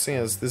makes some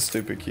sense. This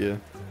stupid kid.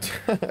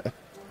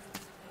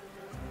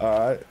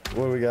 Alright,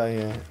 what do we got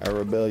here? A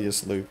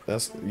rebellious loop.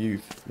 That's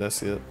youth.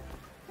 That's it.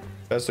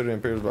 Faster than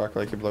Imperial's Rock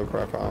Lake, blow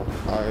crap on.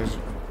 Alright.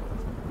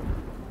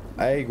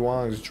 Hey,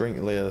 Guang's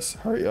drink less.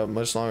 Hurry up.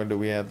 Much longer do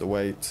we have to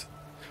wait?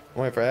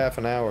 Wait for half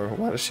an hour.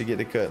 Why does she get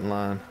to cut in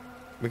line?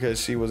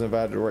 Because she was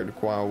invited to work the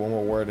choir. One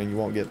more word and you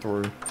won't get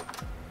through.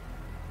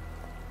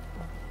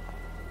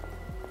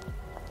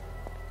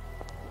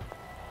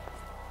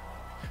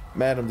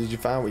 Madam, did you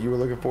find what you were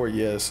looking for?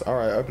 Yes.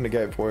 Alright, open the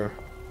gate for her.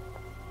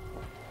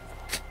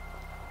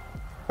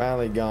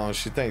 Finally gone.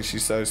 She thinks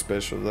she's so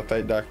special. The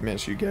fake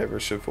documents you gave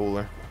her should fool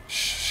her.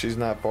 Shh, she's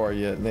not far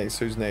yet. Next,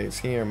 who's next?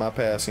 Here, my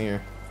pass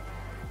here.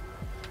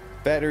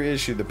 Factory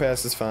issue. The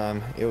pass is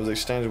fine. It was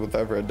exchanged with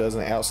over a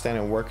dozen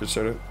outstanding worker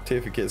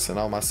certificates and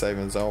all my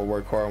savings. I will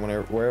work hard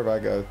wherever I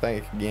go.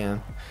 Thank you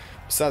again.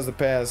 Besides the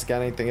pass,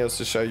 got anything else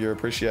to show your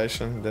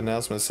appreciation? The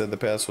announcement said the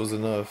pass was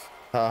enough.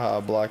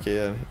 Haha,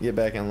 blockhead. Get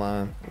back in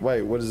line.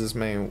 Wait, what does this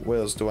mean? What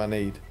else do I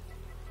need?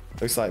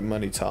 Looks like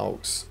money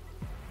talks.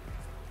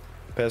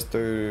 Pass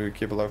through,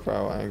 keep a low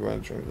file. I ain't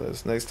going to drink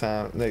this. Next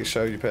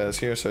show you pass.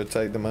 Here, sir,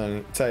 take the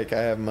money. Take,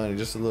 I have money.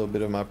 Just a little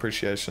bit of my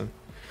appreciation.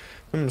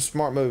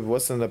 Smart move.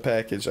 What's in the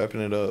package?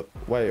 Open it up.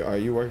 Wait, are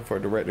you working for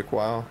Director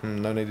Quile?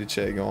 No need to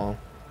check. Go on.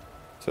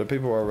 So the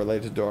people who are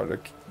related to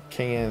Director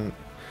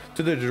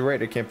the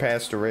Director can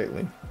pass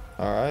directly.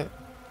 Alright.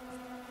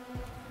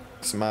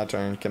 It's my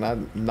turn. Can I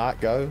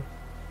not go?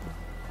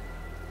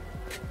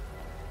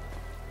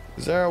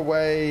 Is there a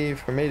way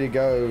for me to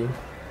go?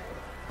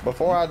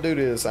 Before I do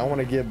this, I want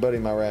to give Buddy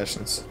my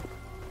rations.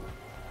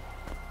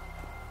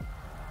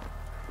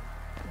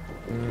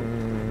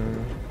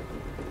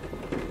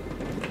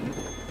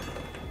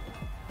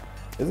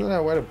 Isn't there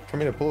a way for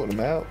me to pull them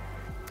out?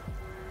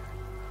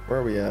 Where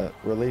are we at?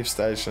 Relief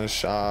station,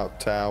 shop,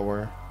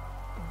 tower,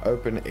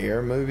 open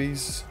air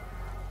movies,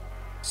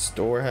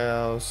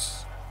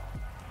 storehouse.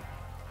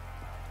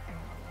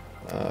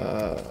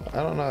 I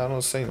don't know. I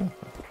don't see nothing.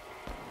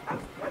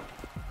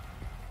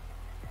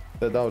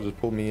 That dog just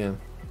pulled me in.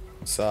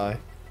 Sigh.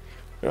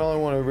 You're the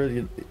only one who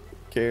really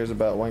cares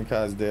about Wang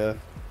Kai's death.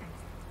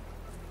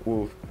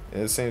 Woof.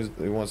 It seems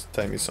he wants to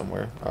take me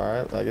somewhere.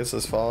 Alright, I guess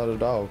let's follow the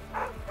dog.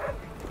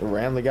 It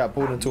randomly got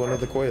pulled into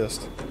another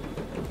quest.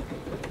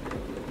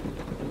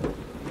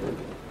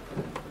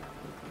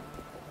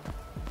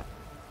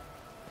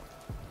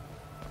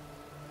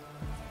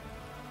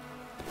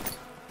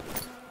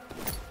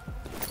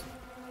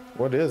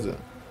 What is it?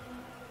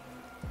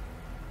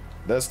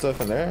 That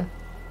stuff in there?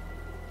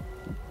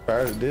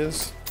 Prior to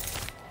this?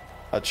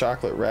 A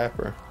chocolate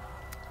wrapper.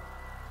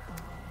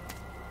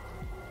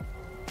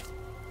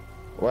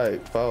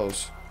 Wait,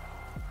 pause.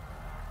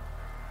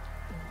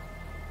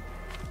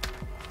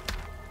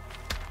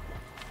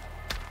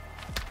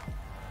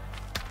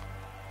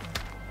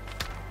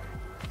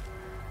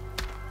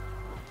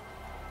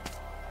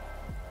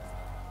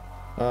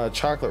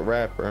 Chocolate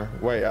wrapper.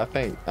 Wait, I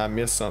think I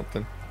missed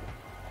something.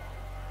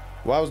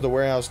 Why was the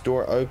warehouse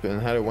door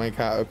open? How did Wang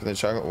Kai open the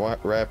chocolate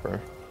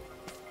wrapper?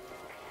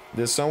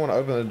 Did someone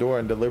open the door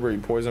and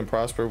deliberately poison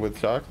Prosper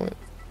with chocolate?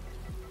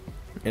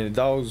 And the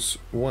dogs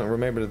wouldn't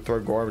remember to throw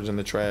garbage in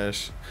the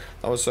trash.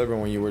 I was sober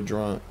when you were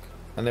drunk.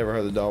 I never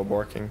heard the dog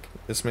barking.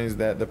 This means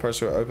that the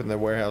person who opened the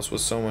warehouse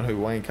was someone who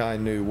Wang Kai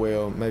knew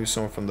well, maybe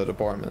someone from the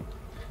department.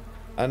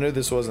 I knew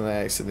this wasn't an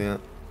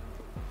accident.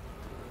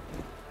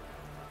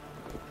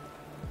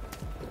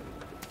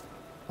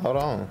 Hold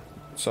on.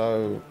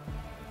 So,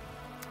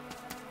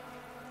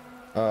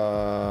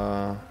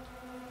 are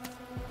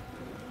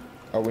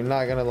we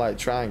not gonna like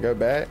try and go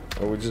back,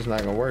 or we're just not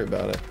gonna worry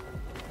about it?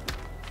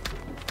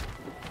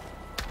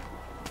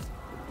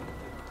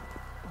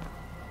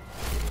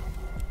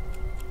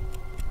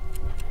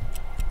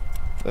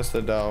 That's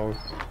the dog.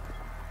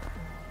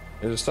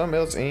 Is there something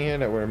else in here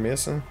that we're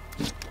missing?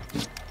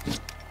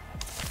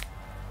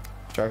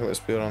 Chocolate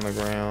spilled on the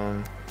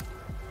ground.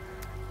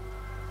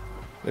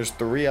 There's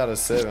 3 out of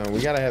 7.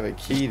 We gotta have a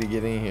key to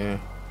get in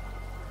here.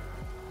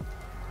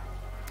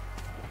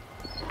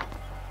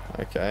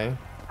 Okay.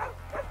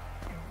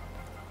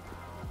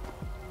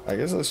 I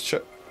guess let's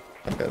check.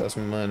 Okay, that's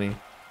money.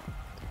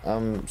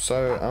 I'm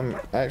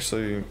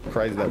actually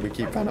crazy that we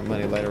keep finding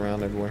money laid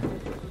around everywhere.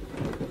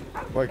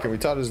 Wait, can we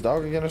talk to this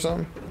dog again or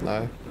something?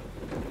 No.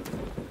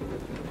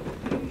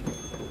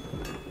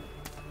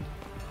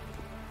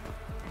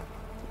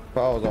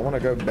 Pause. I want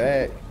to go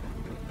back.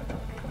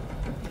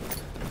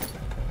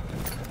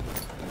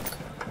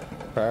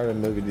 Pirated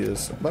movie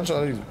disc. A bunch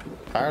of these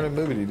pirated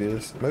movie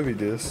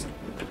discs.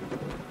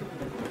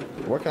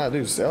 What can I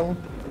do? Sell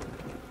them?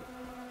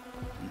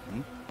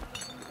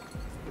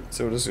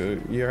 So this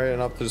you're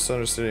heading up to the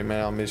Center City,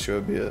 man. I'll miss you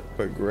a bit.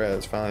 But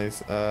congrats, finally.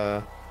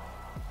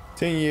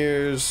 10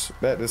 years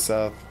back to the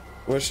south.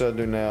 What should I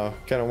do now?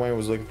 Captain Wayne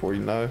was looking for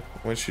you. No.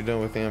 Once you're done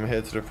with him,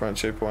 head to the front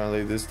checkpoint and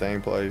leave this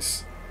dang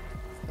place.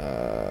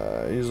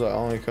 Usually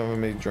only come with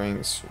me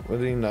drinks. What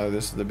do you know?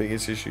 This is the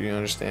biggest issue you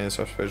understand. It's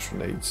our special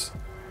needs.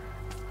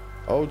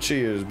 Oh,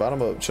 cheers.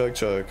 Bottom up. Chug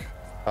chug.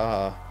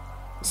 Haha.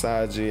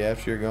 Besides, G,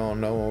 after you're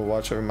gone, no one will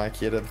watch over my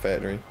kid at the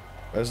factory.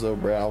 This little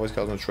brat always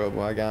causing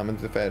trouble. I got him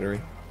into the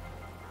factory.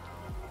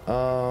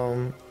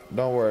 Don't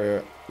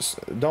worry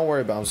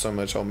about him so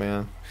much, old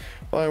man.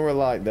 Well, we're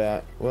like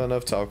that. Well,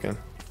 enough talking.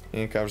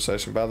 End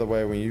conversation. By the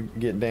way, when you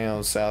get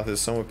down south,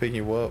 is someone picking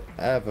you up?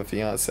 I have a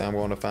fiance. I'm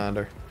going to find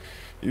her.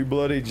 You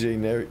bloody G,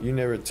 you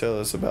never tell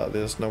us about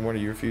this. No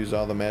wonder you refused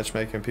all the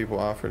matchmaking people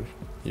offered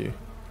you.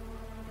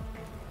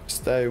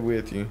 Stay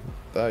with you.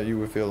 Thought you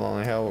would feel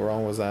lonely. How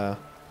wrong was I?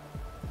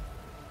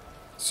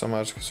 So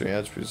much considering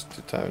attributes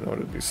to time in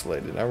order to be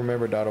selected. I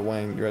remember Dr.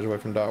 Wayne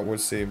graduated from Darkwood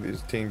City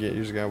 10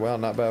 years ago. Well,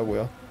 not bad,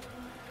 Will.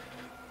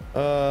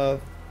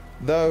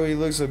 Though he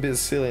looks a bit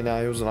silly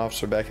now, he was an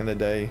officer back in the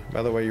day.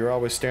 By the way, you're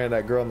always staring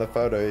at that girl in the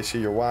photo. Is she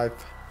your wife?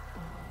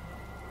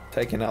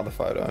 Taking out the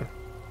photo.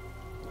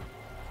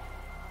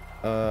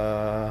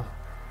 Well,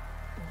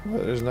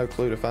 there's no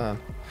clue to find.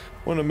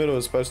 One in the middle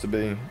is supposed to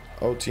be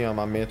OTM,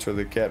 my mentor,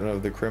 the captain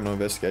of the criminal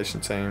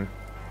investigation team.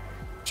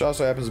 Which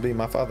also happens to be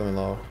my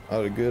father-in-law.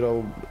 Oh, the good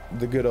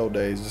old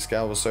days. The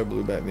sky was so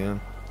blue back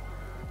then.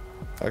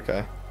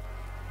 Okay.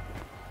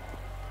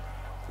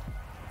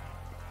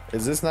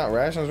 Is this not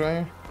rations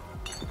right here?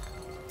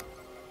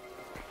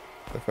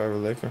 Leftover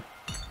liquor.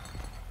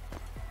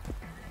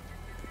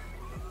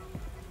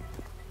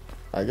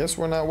 I guess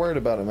we're not worried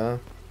about it, man.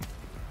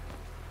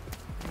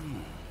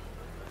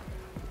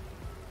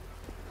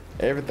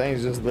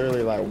 Everything's just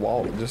literally like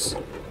walk, just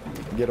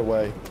get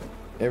away.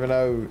 Even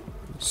though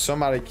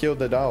somebody killed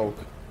the dog.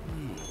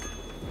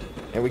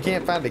 And we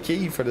can't find the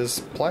key for this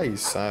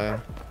place,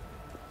 so.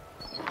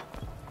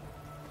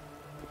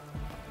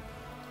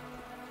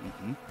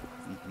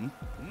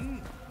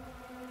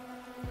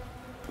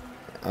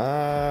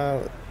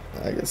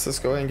 I guess let's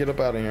go ahead and get up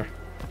out of here.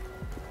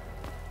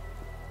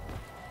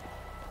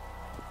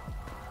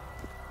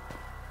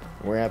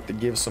 We're gonna have to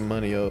give some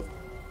money up.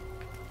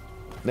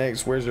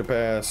 Next, where's your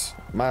pass?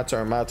 My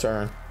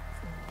turn.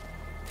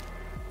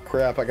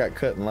 Crap, I got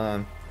cut in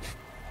line.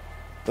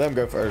 Let him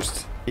go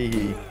first. Hee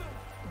hee.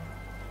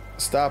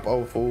 Stop,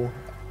 old fool.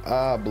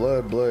 Ah,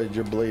 blood,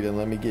 you're bleeding.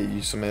 Let me get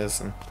you some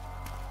medicine.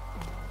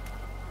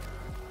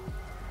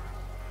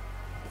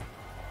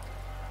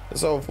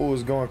 This old fool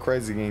is going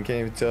crazy again. Can't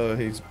even tell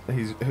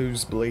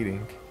who's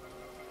bleeding.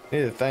 You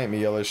need to thank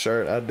me, yellow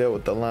shirt. I dealt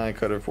with the line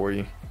cutter for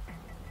you.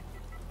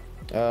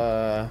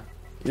 You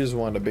just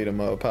wanted to beat him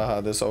up.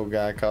 Haha, this old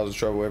guy causes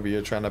trouble every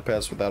year trying to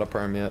pass without a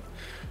permit.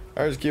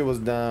 Our kid was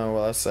down,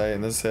 well I say,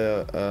 and this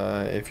hell,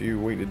 if you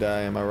weak to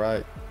die, am I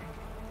right?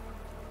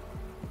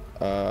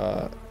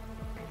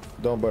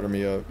 Don't butter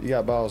me up. You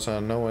got balls, huh?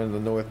 No one in the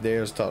north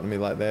dares talk to me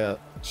like that.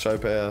 Show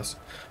pass.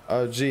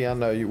 Oh gee, I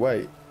know you.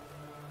 Wait.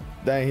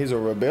 Dang, he's a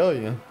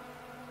rebellion.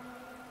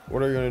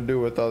 What are you gonna do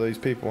with all these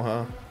people,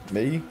 huh?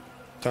 Me?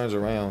 Turns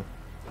around.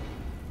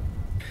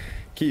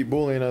 Keep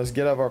bullying us.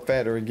 Get out of our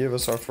factory. Give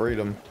us our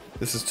freedom.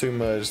 This is too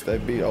much. They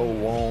beat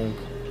old Wong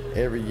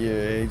every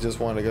year. He just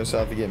wanted to go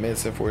south to get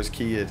medicine for his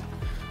kid.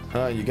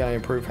 Huh? You got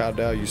any proof? How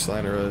dare you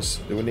slander us?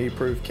 Do we need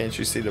proof? Can't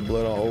you see the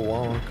blood on old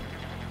Wong?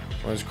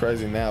 Well, it's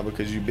crazy now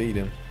because you beat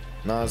him.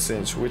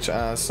 Nonsense. Which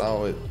I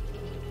saw it.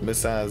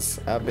 Besides,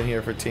 I've been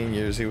here for 10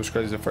 years. He was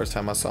crazy the first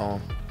time I saw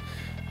him.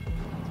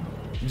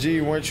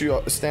 Gee, weren't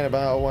you standing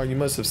by old Wong? You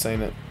must have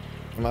seen it.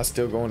 Am I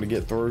still going to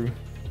get through?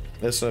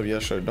 Listen up,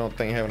 yes sir. Don't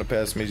think having a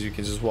pass means you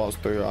can just walk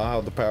through. I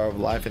have the power of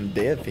life and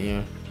death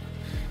here.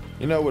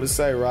 You know what to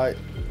say, right?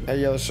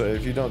 Hey, yellow shirt,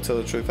 if you don't tell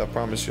the truth, I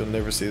promise you'll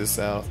never see the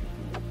South.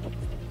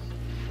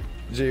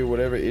 Gee,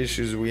 whatever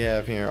issues we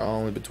have here are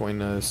only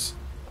between us.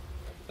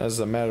 That's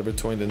a matter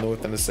between the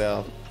North and the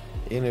South.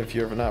 Even if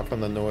you're not from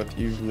the North,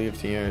 you've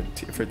lived here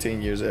for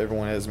 10 years.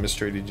 Everyone has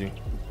mistreated you.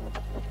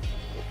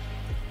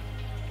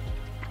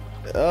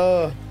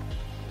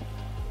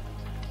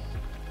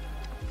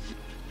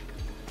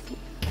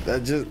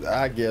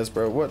 I guess,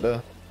 bro. What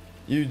the?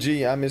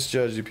 UG, I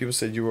misjudged you. People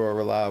said you were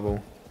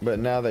reliable. But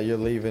now that you're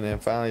leaving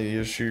and finally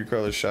your shoe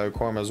colors show,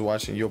 Karma's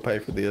watching, you'll pay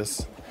for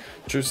this.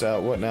 Truce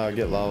out. What now?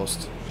 Get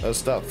lost.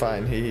 Stop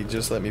fighting. He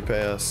just let me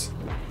pass.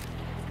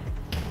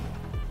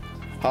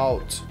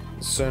 Halt.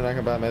 Soon I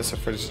can buy a message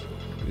for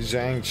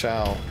Zhang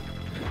Chao.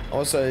 I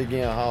want to say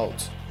again, halt.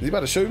 Is he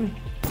about to shoot him?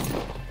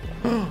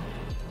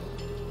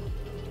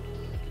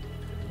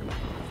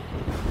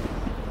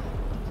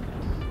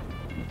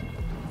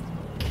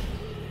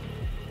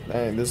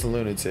 Dang, this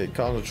lunatic.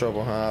 Causing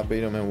trouble, huh? I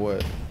beat him and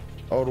what?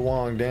 Old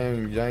Wong,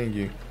 dang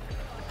you.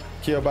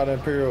 Killed by the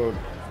Imperial.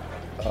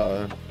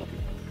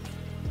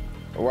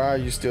 Why are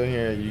you still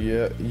here?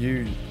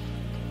 You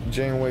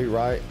Janeway,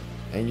 right?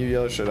 And you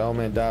yellow shirt, all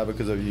men die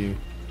because of you.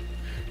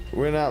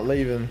 We're not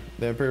leaving.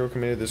 The Imperial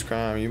committed this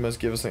crime. You must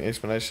give us an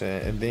explanation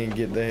and then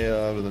get the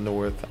hell out of the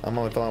north. I'm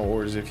only following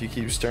orders. If you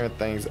keep stirring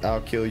things,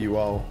 I'll kill you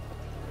all.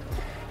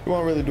 You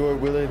won't really do it,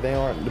 Willie. They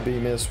aren't to be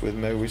messed with.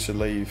 Maybe we should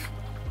leave.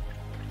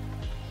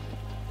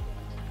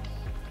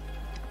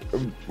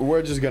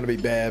 We're just gonna be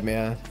bad,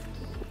 man.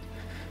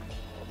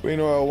 We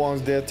know our Wong's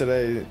dead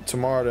today.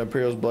 Tomorrow the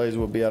Imperial's blades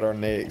will be at our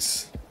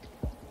necks.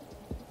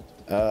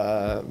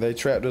 They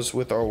trapped us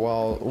with our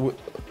wall.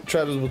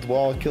 Trapped us with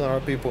walls, killing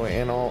our people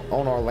and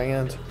on our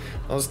land.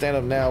 Don't stand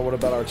up now. What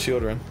about our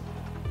children?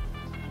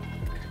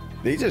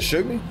 Did he just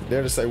shoot me?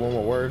 Dare to say one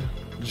more word?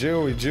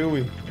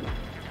 Jewy.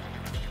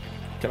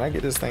 Can I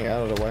get this thing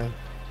out of the way?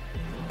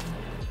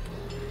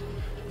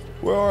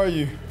 Where are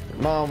you?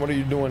 Mom, what are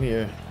you doing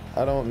here?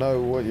 I don't know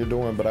what you're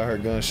doing, but I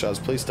heard gunshots.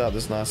 Please stop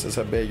this nonsense.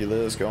 I beg you, let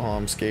us go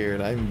home. I'm scared.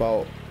 I even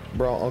brought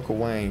Uncle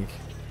Wang.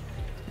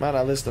 Might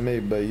not listen to me,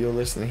 but you'll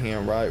listen to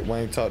him, right?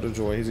 Wang talked to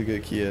Joy. He's a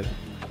good kid.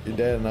 Your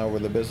dad and I were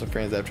the best of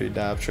friends after he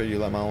died. I've treated you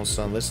like my own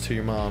son. Listen to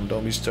your mom.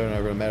 Don't be stern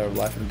over a matter of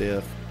life and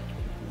death.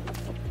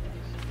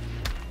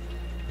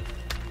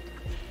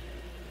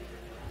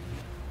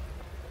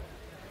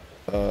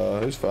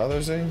 Whose father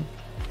is he?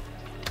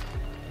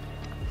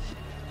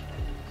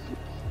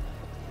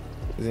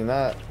 Is he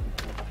not?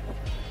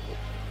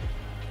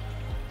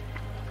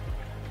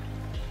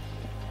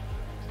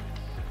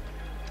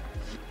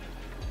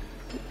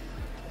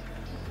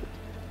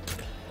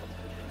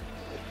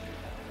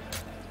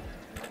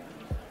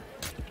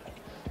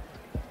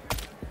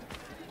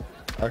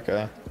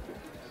 Okay.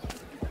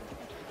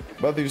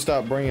 Both of you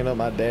stop bringing up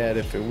my dad.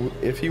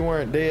 If he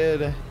weren't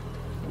dead,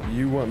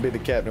 you wouldn't be the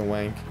Captain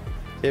Wang.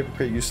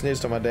 Hypocrite, you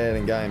snitched on my dad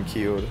and got him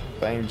killed.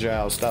 Bang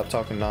Zhao, stop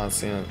talking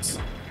nonsense.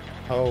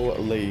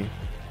 Holy.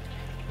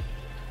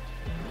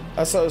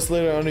 I saw this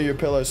letter under your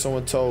pillow.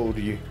 Someone told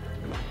you.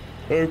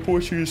 I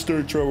forced you to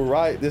stir trouble,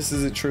 right? This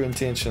isn't true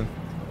intention.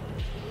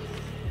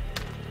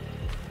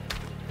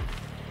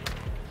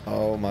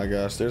 Oh my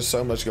gosh, there's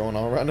so much going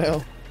on right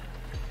now.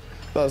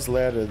 Thoughts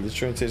ladder, the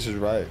true intention is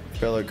right.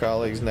 Fellow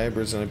colleagues,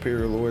 neighbors, and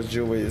Imperial Lords,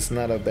 Joey is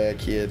not a bad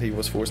kid. He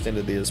was forced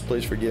into this.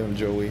 Please forgive him,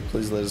 Joey.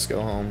 Please let us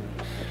go home.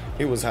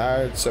 He was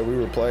hired, so we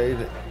were played.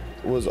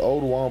 Was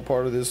Old Wong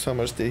part of this? How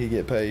much did he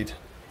get paid?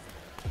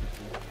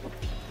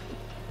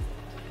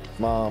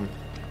 Mom.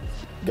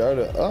 Go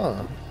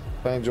to,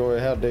 Thank Joy,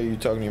 how dare you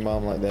talking to your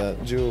mom like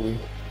that? Julie.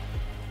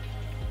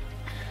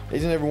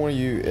 Each and every one of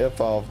you,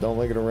 F off. Don't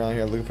look it around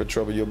here looking for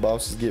trouble. Your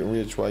boss is getting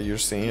rich while you're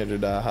sitting here to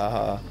die. Ha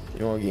ha.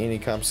 You won't get any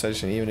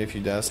compensation even if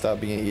you die. Stop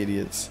being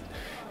idiots.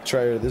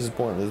 Traitor, this is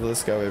pointless.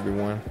 Let's go,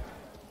 everyone.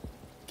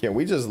 Can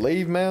we just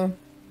leave, man?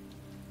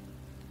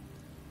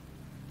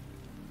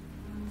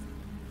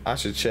 I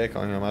should check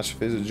on him. I should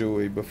visit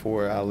Julie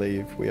before I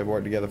leave. We have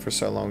worked together for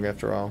so long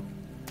after all.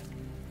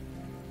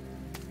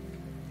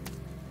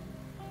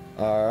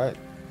 Alright.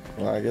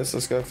 Well, I guess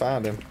let's go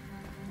find him.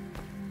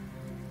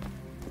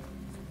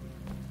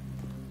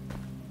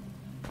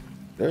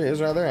 There he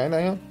is right there, ain't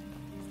that him?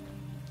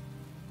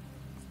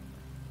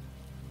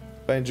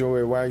 Hey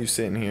Joey, why are you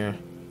sitting here?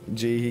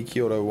 Gee, he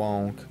killed O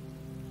Wong.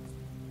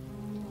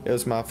 It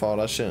was my fault.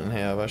 I shouldn't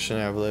have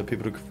let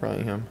people to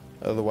confront him.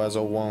 Otherwise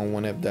O Wong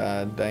wouldn't have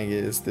died. Dang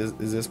it, is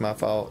this my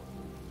fault?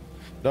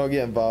 Don't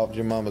get involved.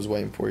 Your mama's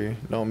waiting for you.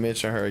 Don't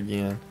mention her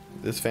again.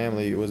 This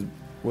family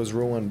was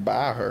ruined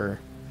by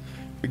her.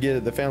 Forget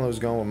it, the family was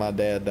gone when my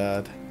dad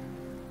died.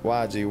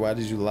 Why, G? Why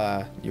did you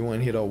lie? You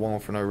wouldn't hit O Wong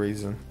for no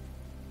reason.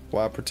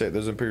 Why protect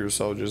those Imperial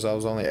soldiers? I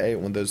was only 8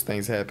 when those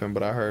things happened,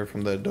 but I heard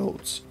from the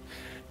adults.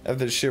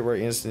 After the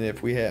shipwreck incident,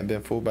 if we hadn't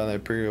been fooled by the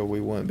Imperial,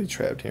 we wouldn't be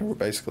trapped here. We're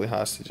basically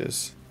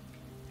hostages.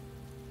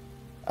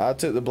 I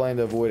took the blame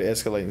to avoid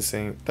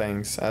escalating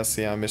things. I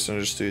see I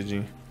misunderstood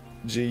you.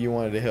 Gee, you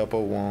wanted to help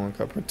O Wong.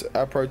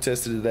 I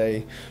protested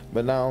today,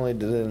 but not only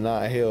did I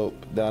not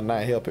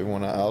help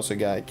everyone, I also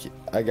got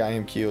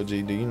him killed.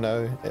 G, do you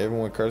know?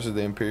 Everyone curses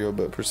the Imperial,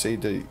 but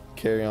proceed to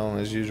carry on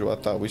as usual. I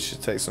thought we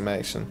should take some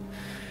action.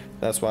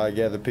 That's why I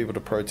gathered people to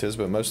protest,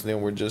 but most of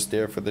them were just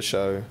there for the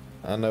show.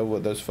 I know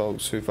what those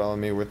folks who follow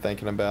me were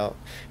thinking about.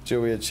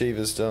 Till we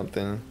achieve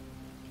something,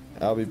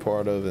 I'll be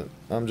part of it.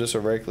 I'm just a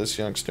reckless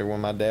youngster.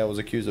 When my dad was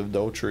accused of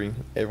adultery,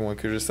 everyone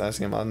criticized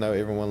him. I know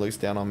everyone looks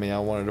down on me. I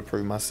wanted to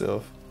prove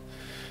myself.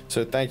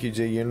 So thank you,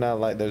 G. You're not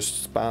like those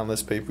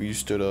spineless people. You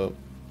stood up.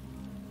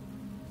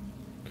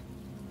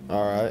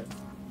 Alright.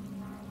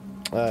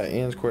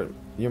 Ends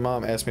Your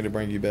mom asked me to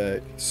bring you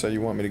back, so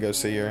you want me to go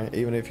see her.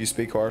 Even if you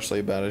speak harshly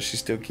about her, she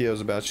still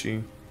cares about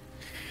you.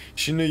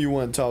 She knew you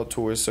wouldn't talk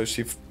to her, so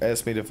she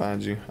asked me to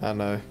find you. I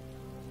know.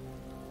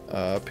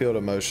 Appeal to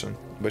emotion.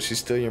 But she's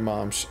still your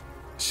mom.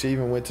 She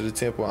even went to the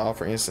temple and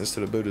offered incense to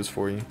the Buddhas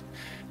for you.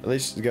 At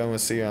least go and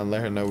see her and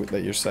let her know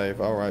that you're safe.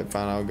 Alright,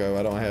 fine, I'll go.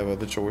 I don't have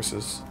other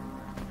choices.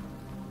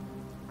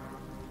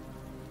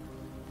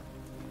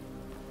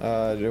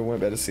 Joe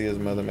went back to see his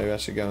mother. Maybe I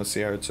should go and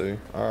see her too.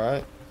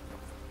 Alright.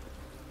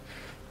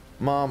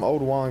 Mom,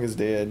 old Wong is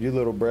dead. You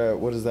little brat.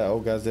 What does that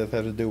old guy's death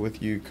have to do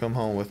with you? Come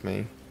home with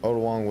me. Old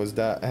Wong was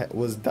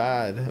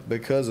died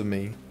because of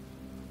me.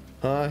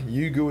 Huh?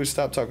 You gooey,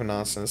 stop talking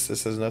nonsense.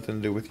 This has nothing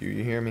to do with you.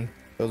 You hear me?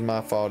 It was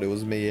my fault. It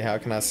was me. How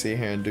can I sit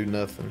here and do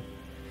nothing?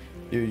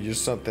 You're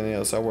something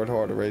else. I worked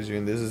hard to raise you,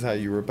 and this is how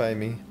you repay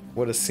me?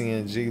 What a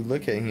sin. Gee,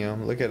 look at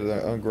him. Look at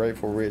the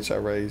ungrateful rich I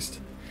raised.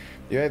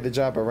 You had the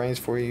job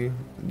arranged for you.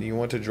 Do you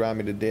want to drive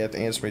me to death?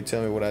 Answer me.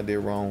 Tell me what I did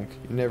wrong.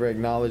 You never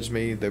acknowledged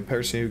me, the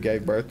person who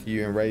gave birth to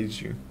you and raised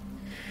you.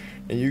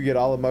 And you get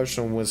all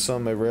emotional when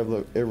some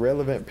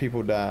irrelevant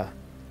people die.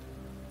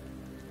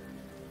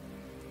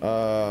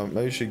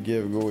 Maybe you should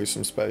give Goy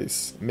some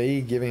space.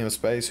 Me giving him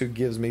space? Who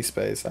gives me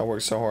space? I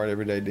work so hard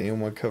every day. Did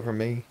anyone cover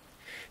me?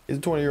 He's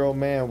a 20-year-old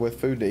man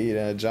with food to eat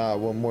and a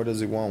job. What more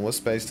does he want? What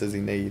space does he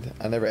need?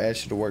 I never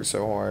asked you to work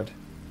so hard.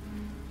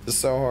 It's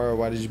so hard.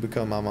 Why did you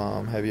become my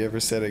mom? Have you ever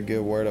said a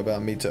good word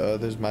about me to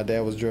others? My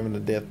dad was driven to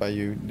death by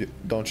you.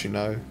 Don't you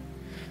know?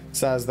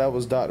 Besides, that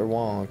was Dr.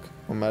 Wong.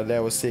 When my dad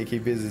was sick, he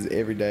visits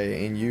every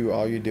day, and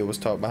all you did was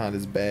talk behind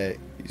his back.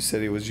 You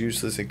said he was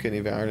useless and couldn't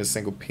even earn a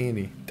single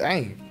penny.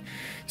 Dang!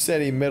 You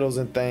said he meddles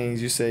in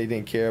things. You said he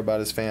didn't care about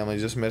his family,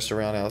 just messed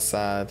around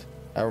outside.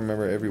 I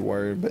remember every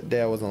word, but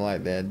Dad wasn't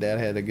like that. Dad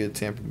had a good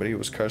temper, but he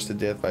was cursed to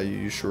death by you,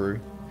 you shrew.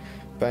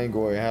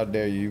 Bangoy, how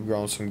dare you? You've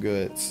grown some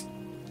guts.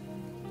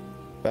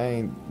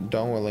 Bang,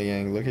 Dong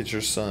Liang, look at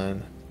your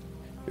son.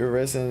 You're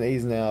resting at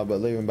ease now,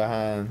 but leaving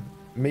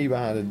me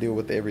behind to deal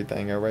with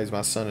everything. I raised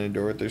my son and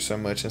endured through so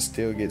much and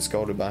still get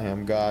scolded by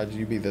him. God,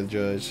 you be the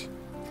judge.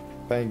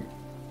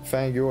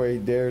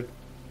 Fangoy,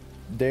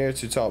 dare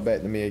to talk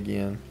back to me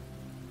again.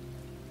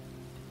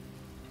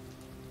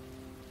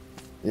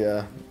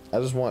 Yeah, I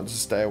just want to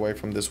stay away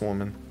from this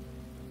woman.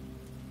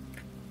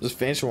 Just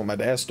finishing what my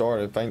dad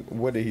started.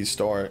 What did he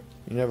start?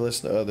 You never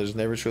listen to others,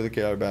 never truly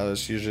care about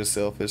us. You're just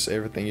selfish.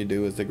 Everything you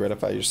do is to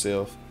gratify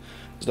yourself.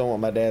 Just don't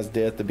want my dad's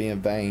death to be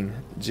in vain.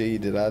 Gee,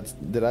 did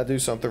I do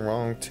something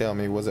wrong? Tell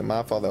me, was it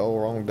my fault that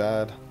old Wrong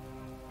died?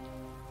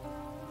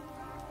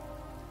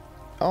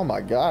 Oh my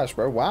gosh,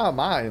 bro, why am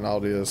I in all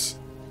this?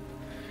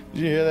 Did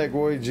you hear that,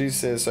 Goy? G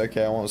says,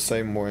 okay, I won't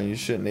say more, and you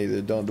shouldn't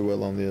either. Don't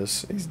dwell on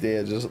this. He's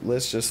dead.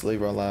 Let's just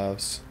leave our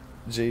lives.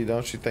 Gee,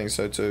 don't you think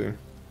so too?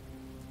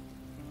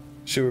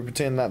 Should we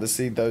pretend not to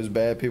see those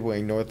bad people and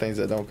ignore things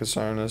that don't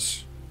concern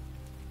us?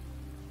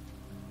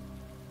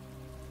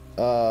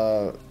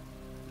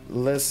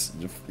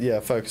 Yeah,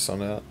 focus on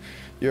that.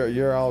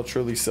 You're all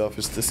truly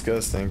selfish,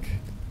 disgusting.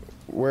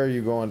 Where are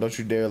you going? Don't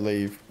you dare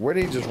leave. Where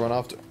did he just run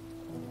off to?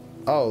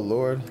 Oh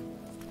Lord.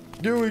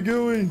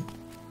 Gooey.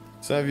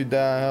 So if you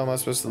die, how am I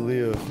supposed to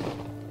live?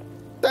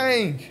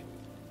 Dang!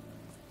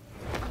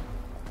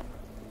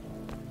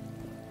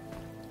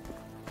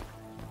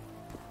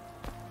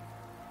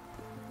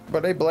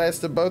 But they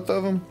blasted both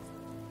of them?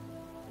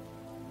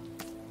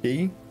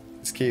 Key?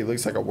 This key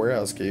looks like a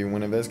warehouse key.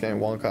 When investigating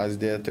Wong Kai's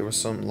death, there was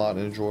some lot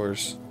in the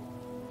drawers.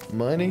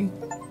 Money?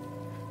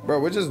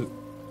 Bro,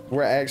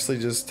 we're actually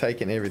just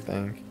taking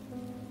everything.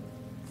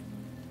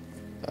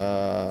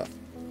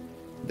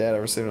 Dad, I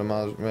received a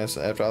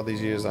message. After all these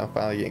years, I'm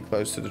finally getting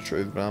close to the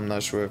truth, but I'm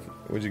not sure if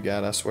what you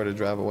got. I swear to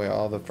drive away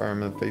all the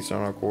vermin feasting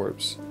on our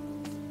corpse.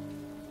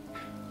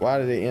 Why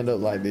did it end up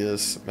like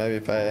this? Maybe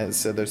if I hadn't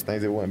said those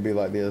things, it wouldn't be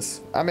like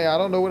this. I mean, I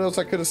don't know what else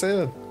I could have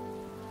said.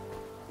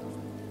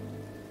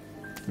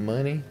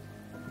 Money?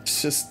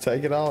 Just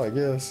take it all, I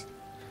guess.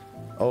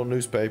 Old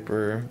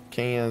newspaper,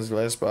 cans,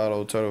 glass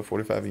bottle, total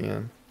 45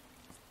 yen.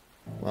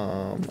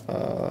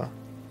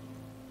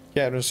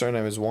 Captain's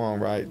surname is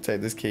Wong, right?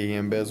 Take this key. He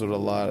embezzled a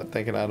lot,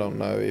 thinking I don't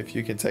know. If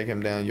you can take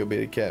him down, you'll be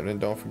the captain.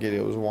 Don't forget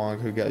it was Wong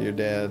who got your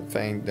dad,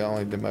 Fang,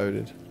 only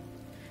demoted.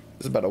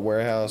 This is about a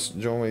warehouse.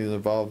 John is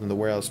involved in the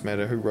warehouse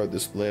matter. Who wrote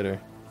this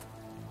letter?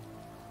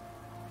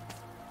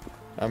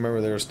 I remember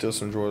there were still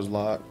some drawers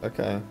locked.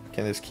 Okay.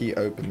 Can this key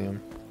open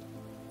them?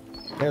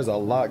 There's a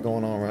lot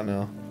going on right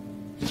now.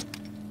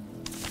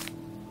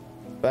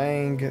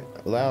 Bang.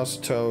 Laos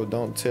told,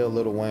 don't tell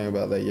little Wang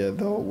about that yet.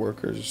 The old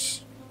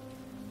workers.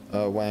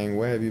 Wang,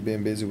 what have you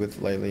been busy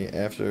with lately?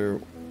 After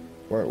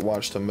work,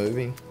 watched a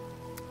movie?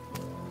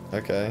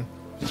 Okay.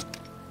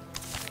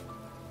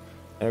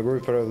 And a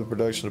group put over the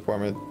production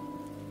department.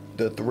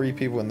 The three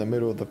people in the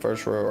middle of the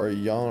first row are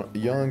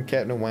young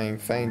Captain Wang,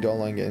 Fang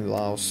Dongling, and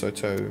Lao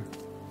Soto.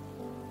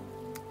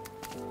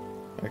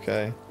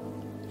 Okay.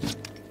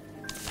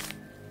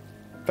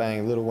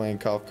 Fang, little Wang,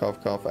 cough,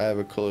 cough, cough. I have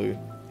a clue.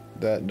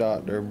 That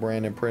doctor,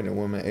 Brandon, pregnant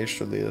woman,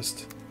 extra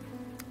list.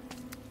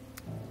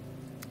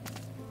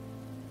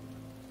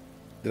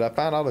 Did I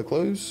find all the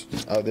clues?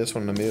 Oh, this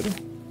one in the middle.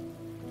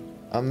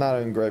 I'm not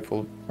an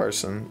ungrateful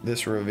person.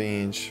 This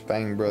revenge.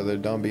 Fang brother,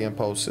 don't be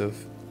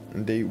impulsive.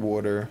 Deep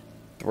water.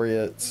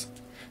 Threats.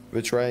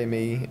 Betray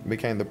me.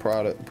 Became the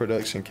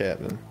production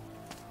captain.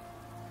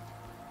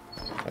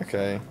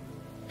 Okay.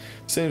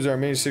 Seems there are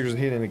many secrets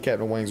hidden in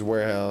Captain Wang's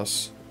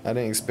warehouse. I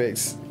didn't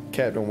expect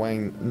Captain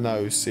Wang,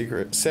 no,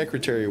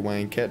 Secretary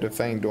Wang, Captain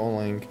Fang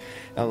Dongling,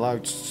 and Lao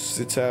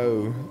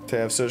Sito to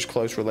have such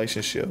close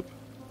relationship.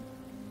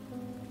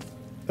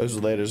 Those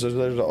letters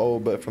are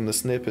old, but from the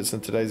snippets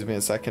in today's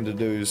events I can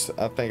deduce,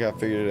 I think I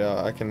figured it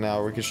out. I can now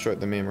reconstruct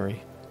the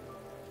memory.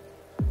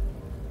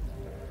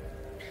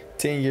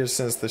 10 years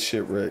since the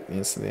shipwreck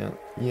incident.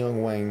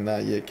 Young Wang,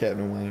 not yet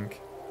Captain Wang.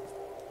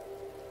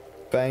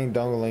 Fang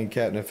Dongling,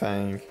 Captain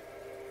Fang,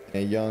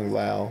 and young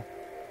Lao.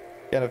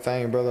 Captain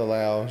Fang, brother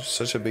Lao,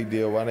 such a big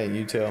deal. Why didn't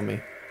you tell me?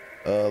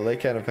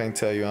 Let Captain Fang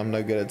tell you. I'm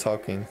no good at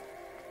talking.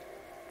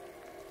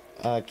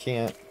 I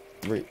can't.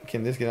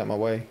 Can this get out my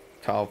way?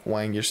 Cough,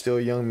 Wang. You're still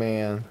a young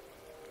man.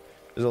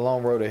 There's a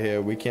long road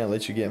ahead. We can't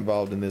let you get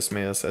involved in this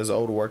mess. As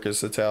old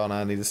workers, Satal and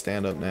I need to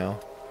stand up now.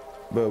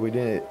 But we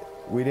didn't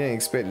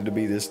expect it to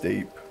be this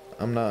deep.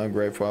 I'm not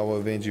ungrateful. I will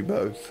avenge you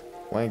both.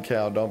 Wang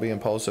Kao, don't be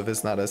impulsive.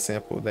 It's not that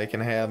simple. They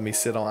can have me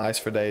sit on ice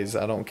for days.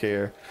 I don't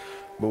care.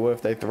 But what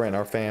if they threaten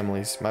our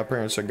families? My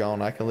parents are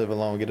gone. I can live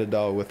alone. Get a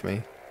dog with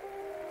me.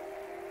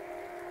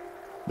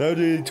 No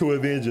need to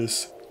avenge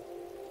us.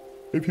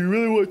 If you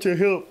really want your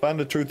help, find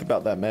the truth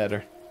about that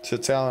matter.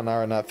 Satal and I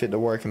are not fit to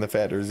work in the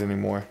factories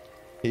anymore.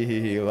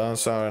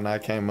 Lonsar and I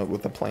came up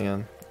with a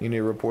plan. You need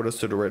to report us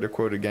to Director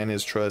Crow to gain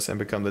his trust and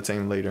become the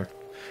team leader.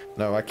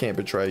 No, I can't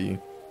betray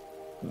you.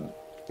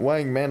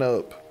 Wang, man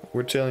up.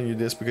 We're telling you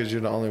this because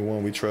you're the only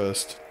one we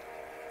trust.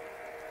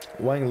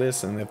 Wang,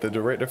 listen. If the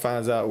director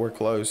finds out we're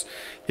close,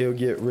 he'll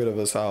get rid of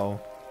us all.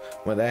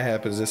 When that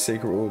happens, this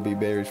secret will be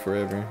buried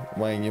forever.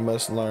 Wang, you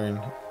must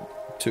learn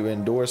to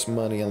endorse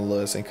money and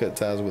lust and cut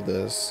ties with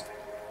us.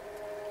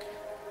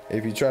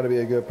 If you try to be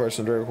a good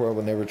person, Director Crow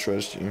will never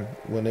trust you.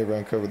 We'll never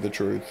uncover the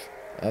truth.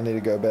 I need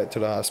to go back to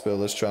the hospital.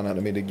 Let's try not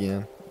to meet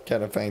again.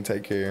 Captain Fang,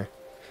 take care.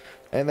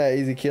 Ain't that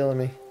easy killing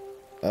me?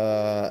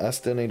 I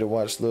still need to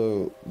watch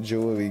little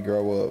Julie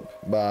grow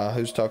up. Bye.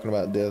 Who's talking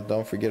about death?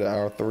 Don't forget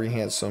our 3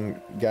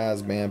 handsome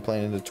guys band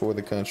planning to tour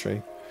the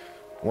country.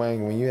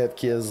 Wang, when you have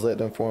kids, let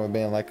them form a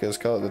band like us.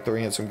 Call it the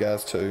 3 handsome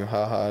guys too.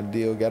 Haha,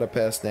 deal. Gotta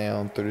pass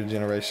down through the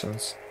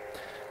generations.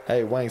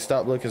 Hey, Wang,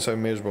 stop looking so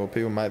miserable.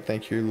 People might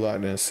think you're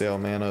locked in a cell.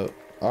 Man up.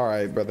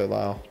 Alright, brother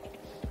Lau.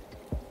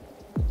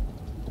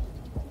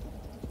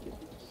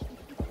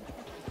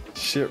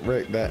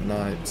 Shipwrecked that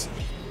night.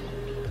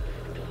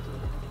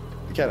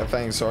 Captain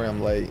Fang, sorry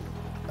I'm late.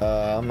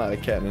 I'm not a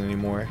captain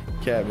anymore.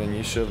 Captain,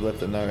 you should have let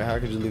them know. How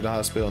could you leave the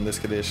hospital in this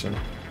condition?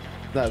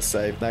 Not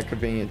safe, not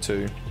convenient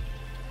too.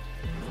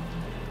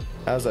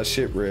 How's that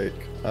shipwreck?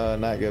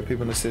 Not good.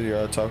 People in the city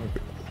are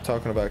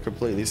talking about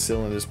completely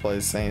sealing this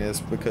place, saying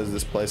it's because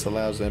this place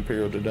allows the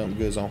Imperial to dump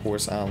goods on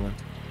Horse Island.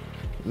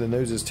 The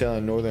news is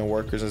telling northern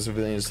workers and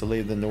civilians to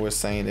leave the north,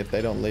 saying if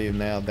they don't leave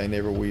now, they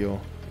never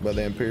will. But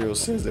the Imperial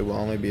says it will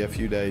only be a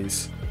few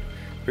days.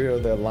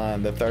 Imperial, they're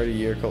lying. The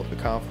 30-year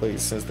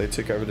conflict since they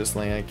took over this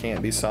land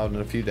can't be solved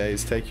in a few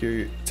days. Take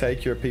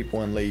your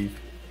people and leave.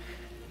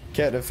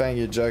 Captain Fang,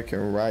 you're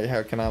joking, right?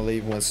 How can I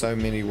leave when so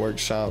many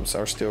workshops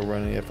are still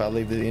running? If I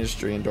leave the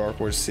industry and Dark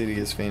Horse City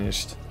is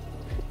finished.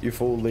 You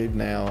fool, leave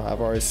now.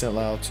 I've already sent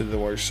Lyle to the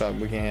workshop.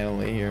 We can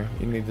handle it here.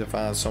 You need to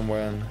find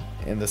someone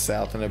in the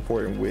south, an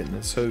important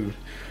witness. Who?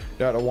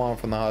 Dr. Wong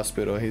from the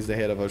hospital. He's the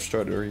head of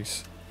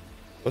obstetrics.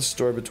 What's the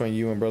story between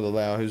you and Brother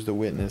Lau? Who's the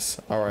witness?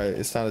 Alright,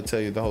 it's time to tell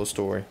you the whole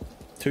story.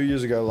 2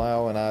 years ago,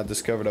 Lau and I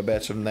discovered a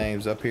batch of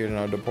names appeared in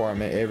our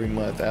department every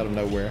month out of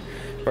nowhere.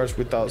 First,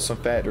 we thought some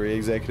factory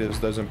executives,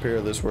 those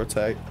imperialists, were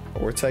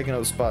taking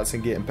up spots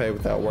and getting paid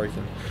without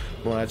working.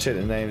 But when I checked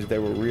the names, they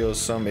were real.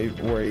 Some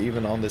were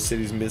even on the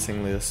city's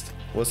missing list.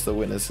 What's the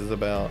witnesses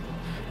about?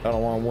 Dr.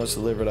 Wong once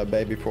delivered a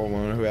baby for a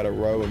woman who had a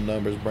row of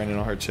numbers branded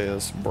on her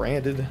chest.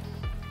 Branded?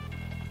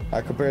 I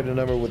compared the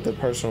number with the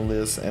personal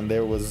list, and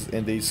there was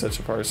indeed such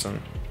a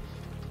person.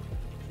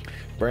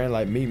 Brand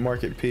like meat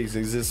market pigs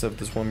exists if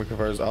this woman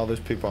confirms all those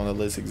people on the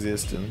list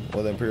existed.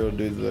 What the Imperial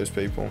do to those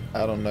people?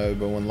 I don't know,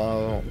 but when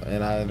Lyle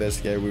and I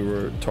investigated, we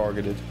were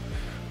targeted.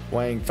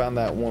 Wang, find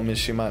that woman,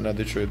 she might know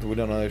the truth. We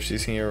don't know if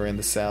she's here or in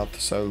the south,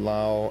 so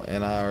Lyle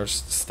and I are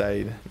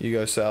stayed. You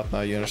go south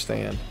now, you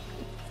understand?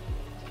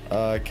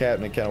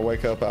 Captain, can I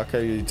wake up? I'll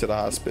carry you to the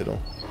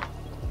hospital.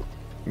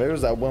 Maybe it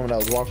was that woman that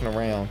was walking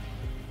around.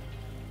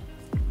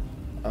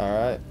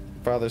 Alright.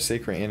 Father's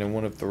secret ended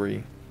 1 of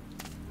 3.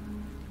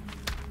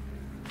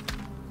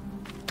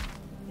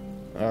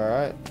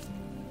 Alright.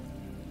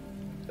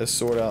 Let's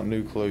sort out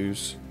new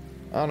clues.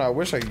 I don't know, I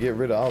wish I could get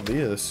rid of all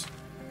this.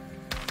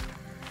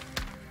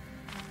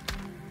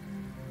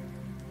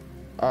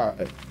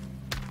 Alright.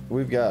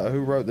 We've got,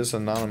 who wrote this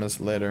anonymous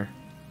letter?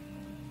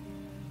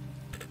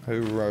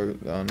 Who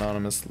wrote the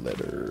anonymous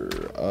letter?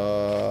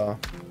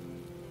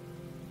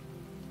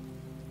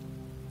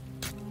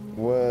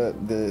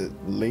 What did it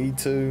lead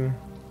to?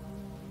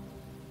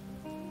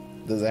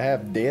 Does it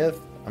have death?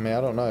 I mean,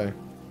 I don't know.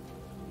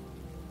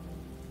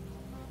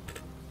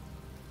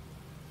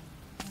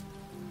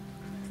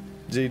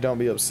 Gee, don't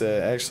be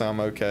upset. Actually, I'm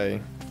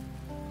okay.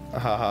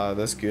 Haha,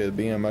 that's good.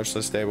 Being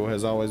emotionally stable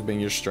has always been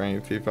your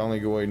strength. If only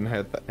Gordon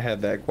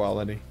had that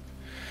quality.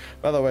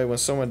 By the way, when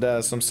someone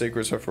dies, some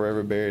secrets are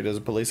forever buried. As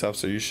a police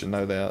officer, you should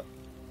know that.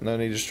 No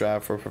need to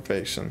strive for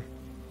perfection.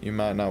 You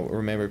might not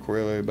remember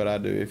clearly, but I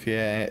do. If you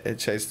had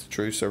chased the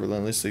truth so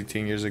relentlessly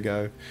 10 years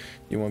ago,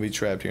 you won't be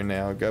trapped here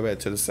now. Go back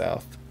to the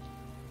south.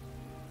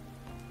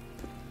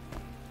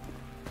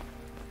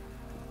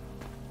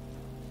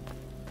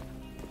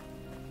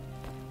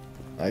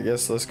 I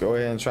guess let's go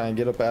ahead and try and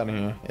get up out of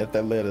here if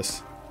they let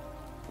us.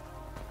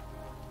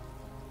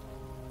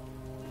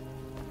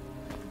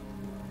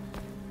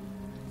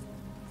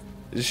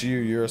 Just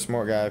you're a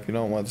smart guy. If you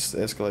don't want this to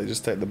escalate,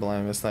 just take the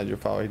blame. It's not your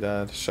fault he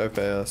died. Show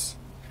fast.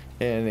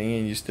 And in the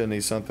end, you still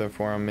need something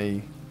from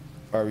me.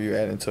 Why were you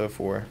adding to it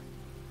for?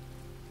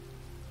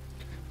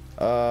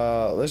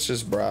 Let's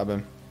just bribe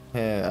him.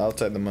 Yeah, I'll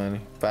take the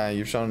money. Fine,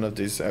 you've shown enough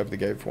to open the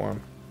gate for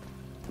him.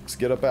 Let's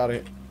get up out of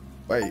here.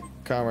 Wait,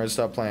 comrade,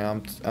 stop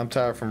playing. I'm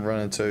tired from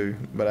running too,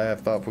 but I have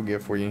a thoughtful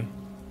gift for you.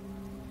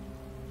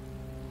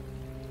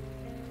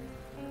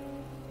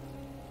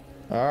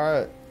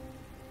 Alright.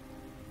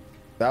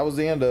 That was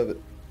the end of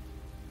it.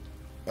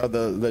 Of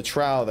the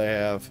trial they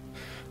have.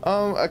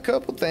 A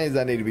couple things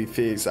that need to be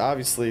fixed.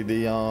 Obviously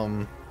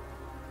the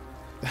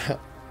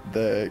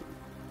the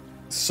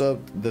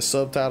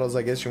subtitles,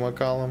 I guess you want to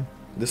call them.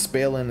 The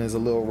spelling is a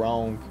little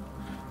wrong,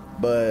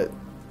 but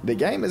the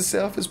game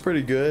itself is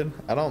pretty good.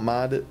 I don't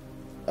mind it.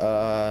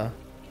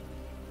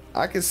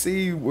 I can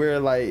see where,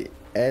 like,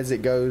 as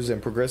it goes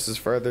and progresses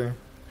further,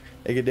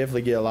 it could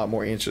definitely get a lot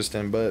more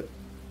interesting, but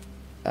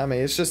I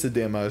mean, it's just a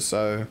demo,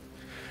 so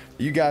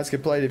you guys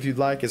can play it if you'd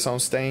like. It's on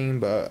Steam,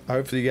 but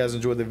hopefully you guys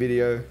enjoyed the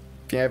video.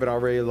 If you haven't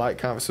already, like,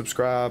 comment,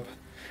 subscribe,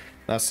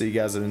 and I'll see you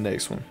guys in the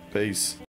next one. Peace.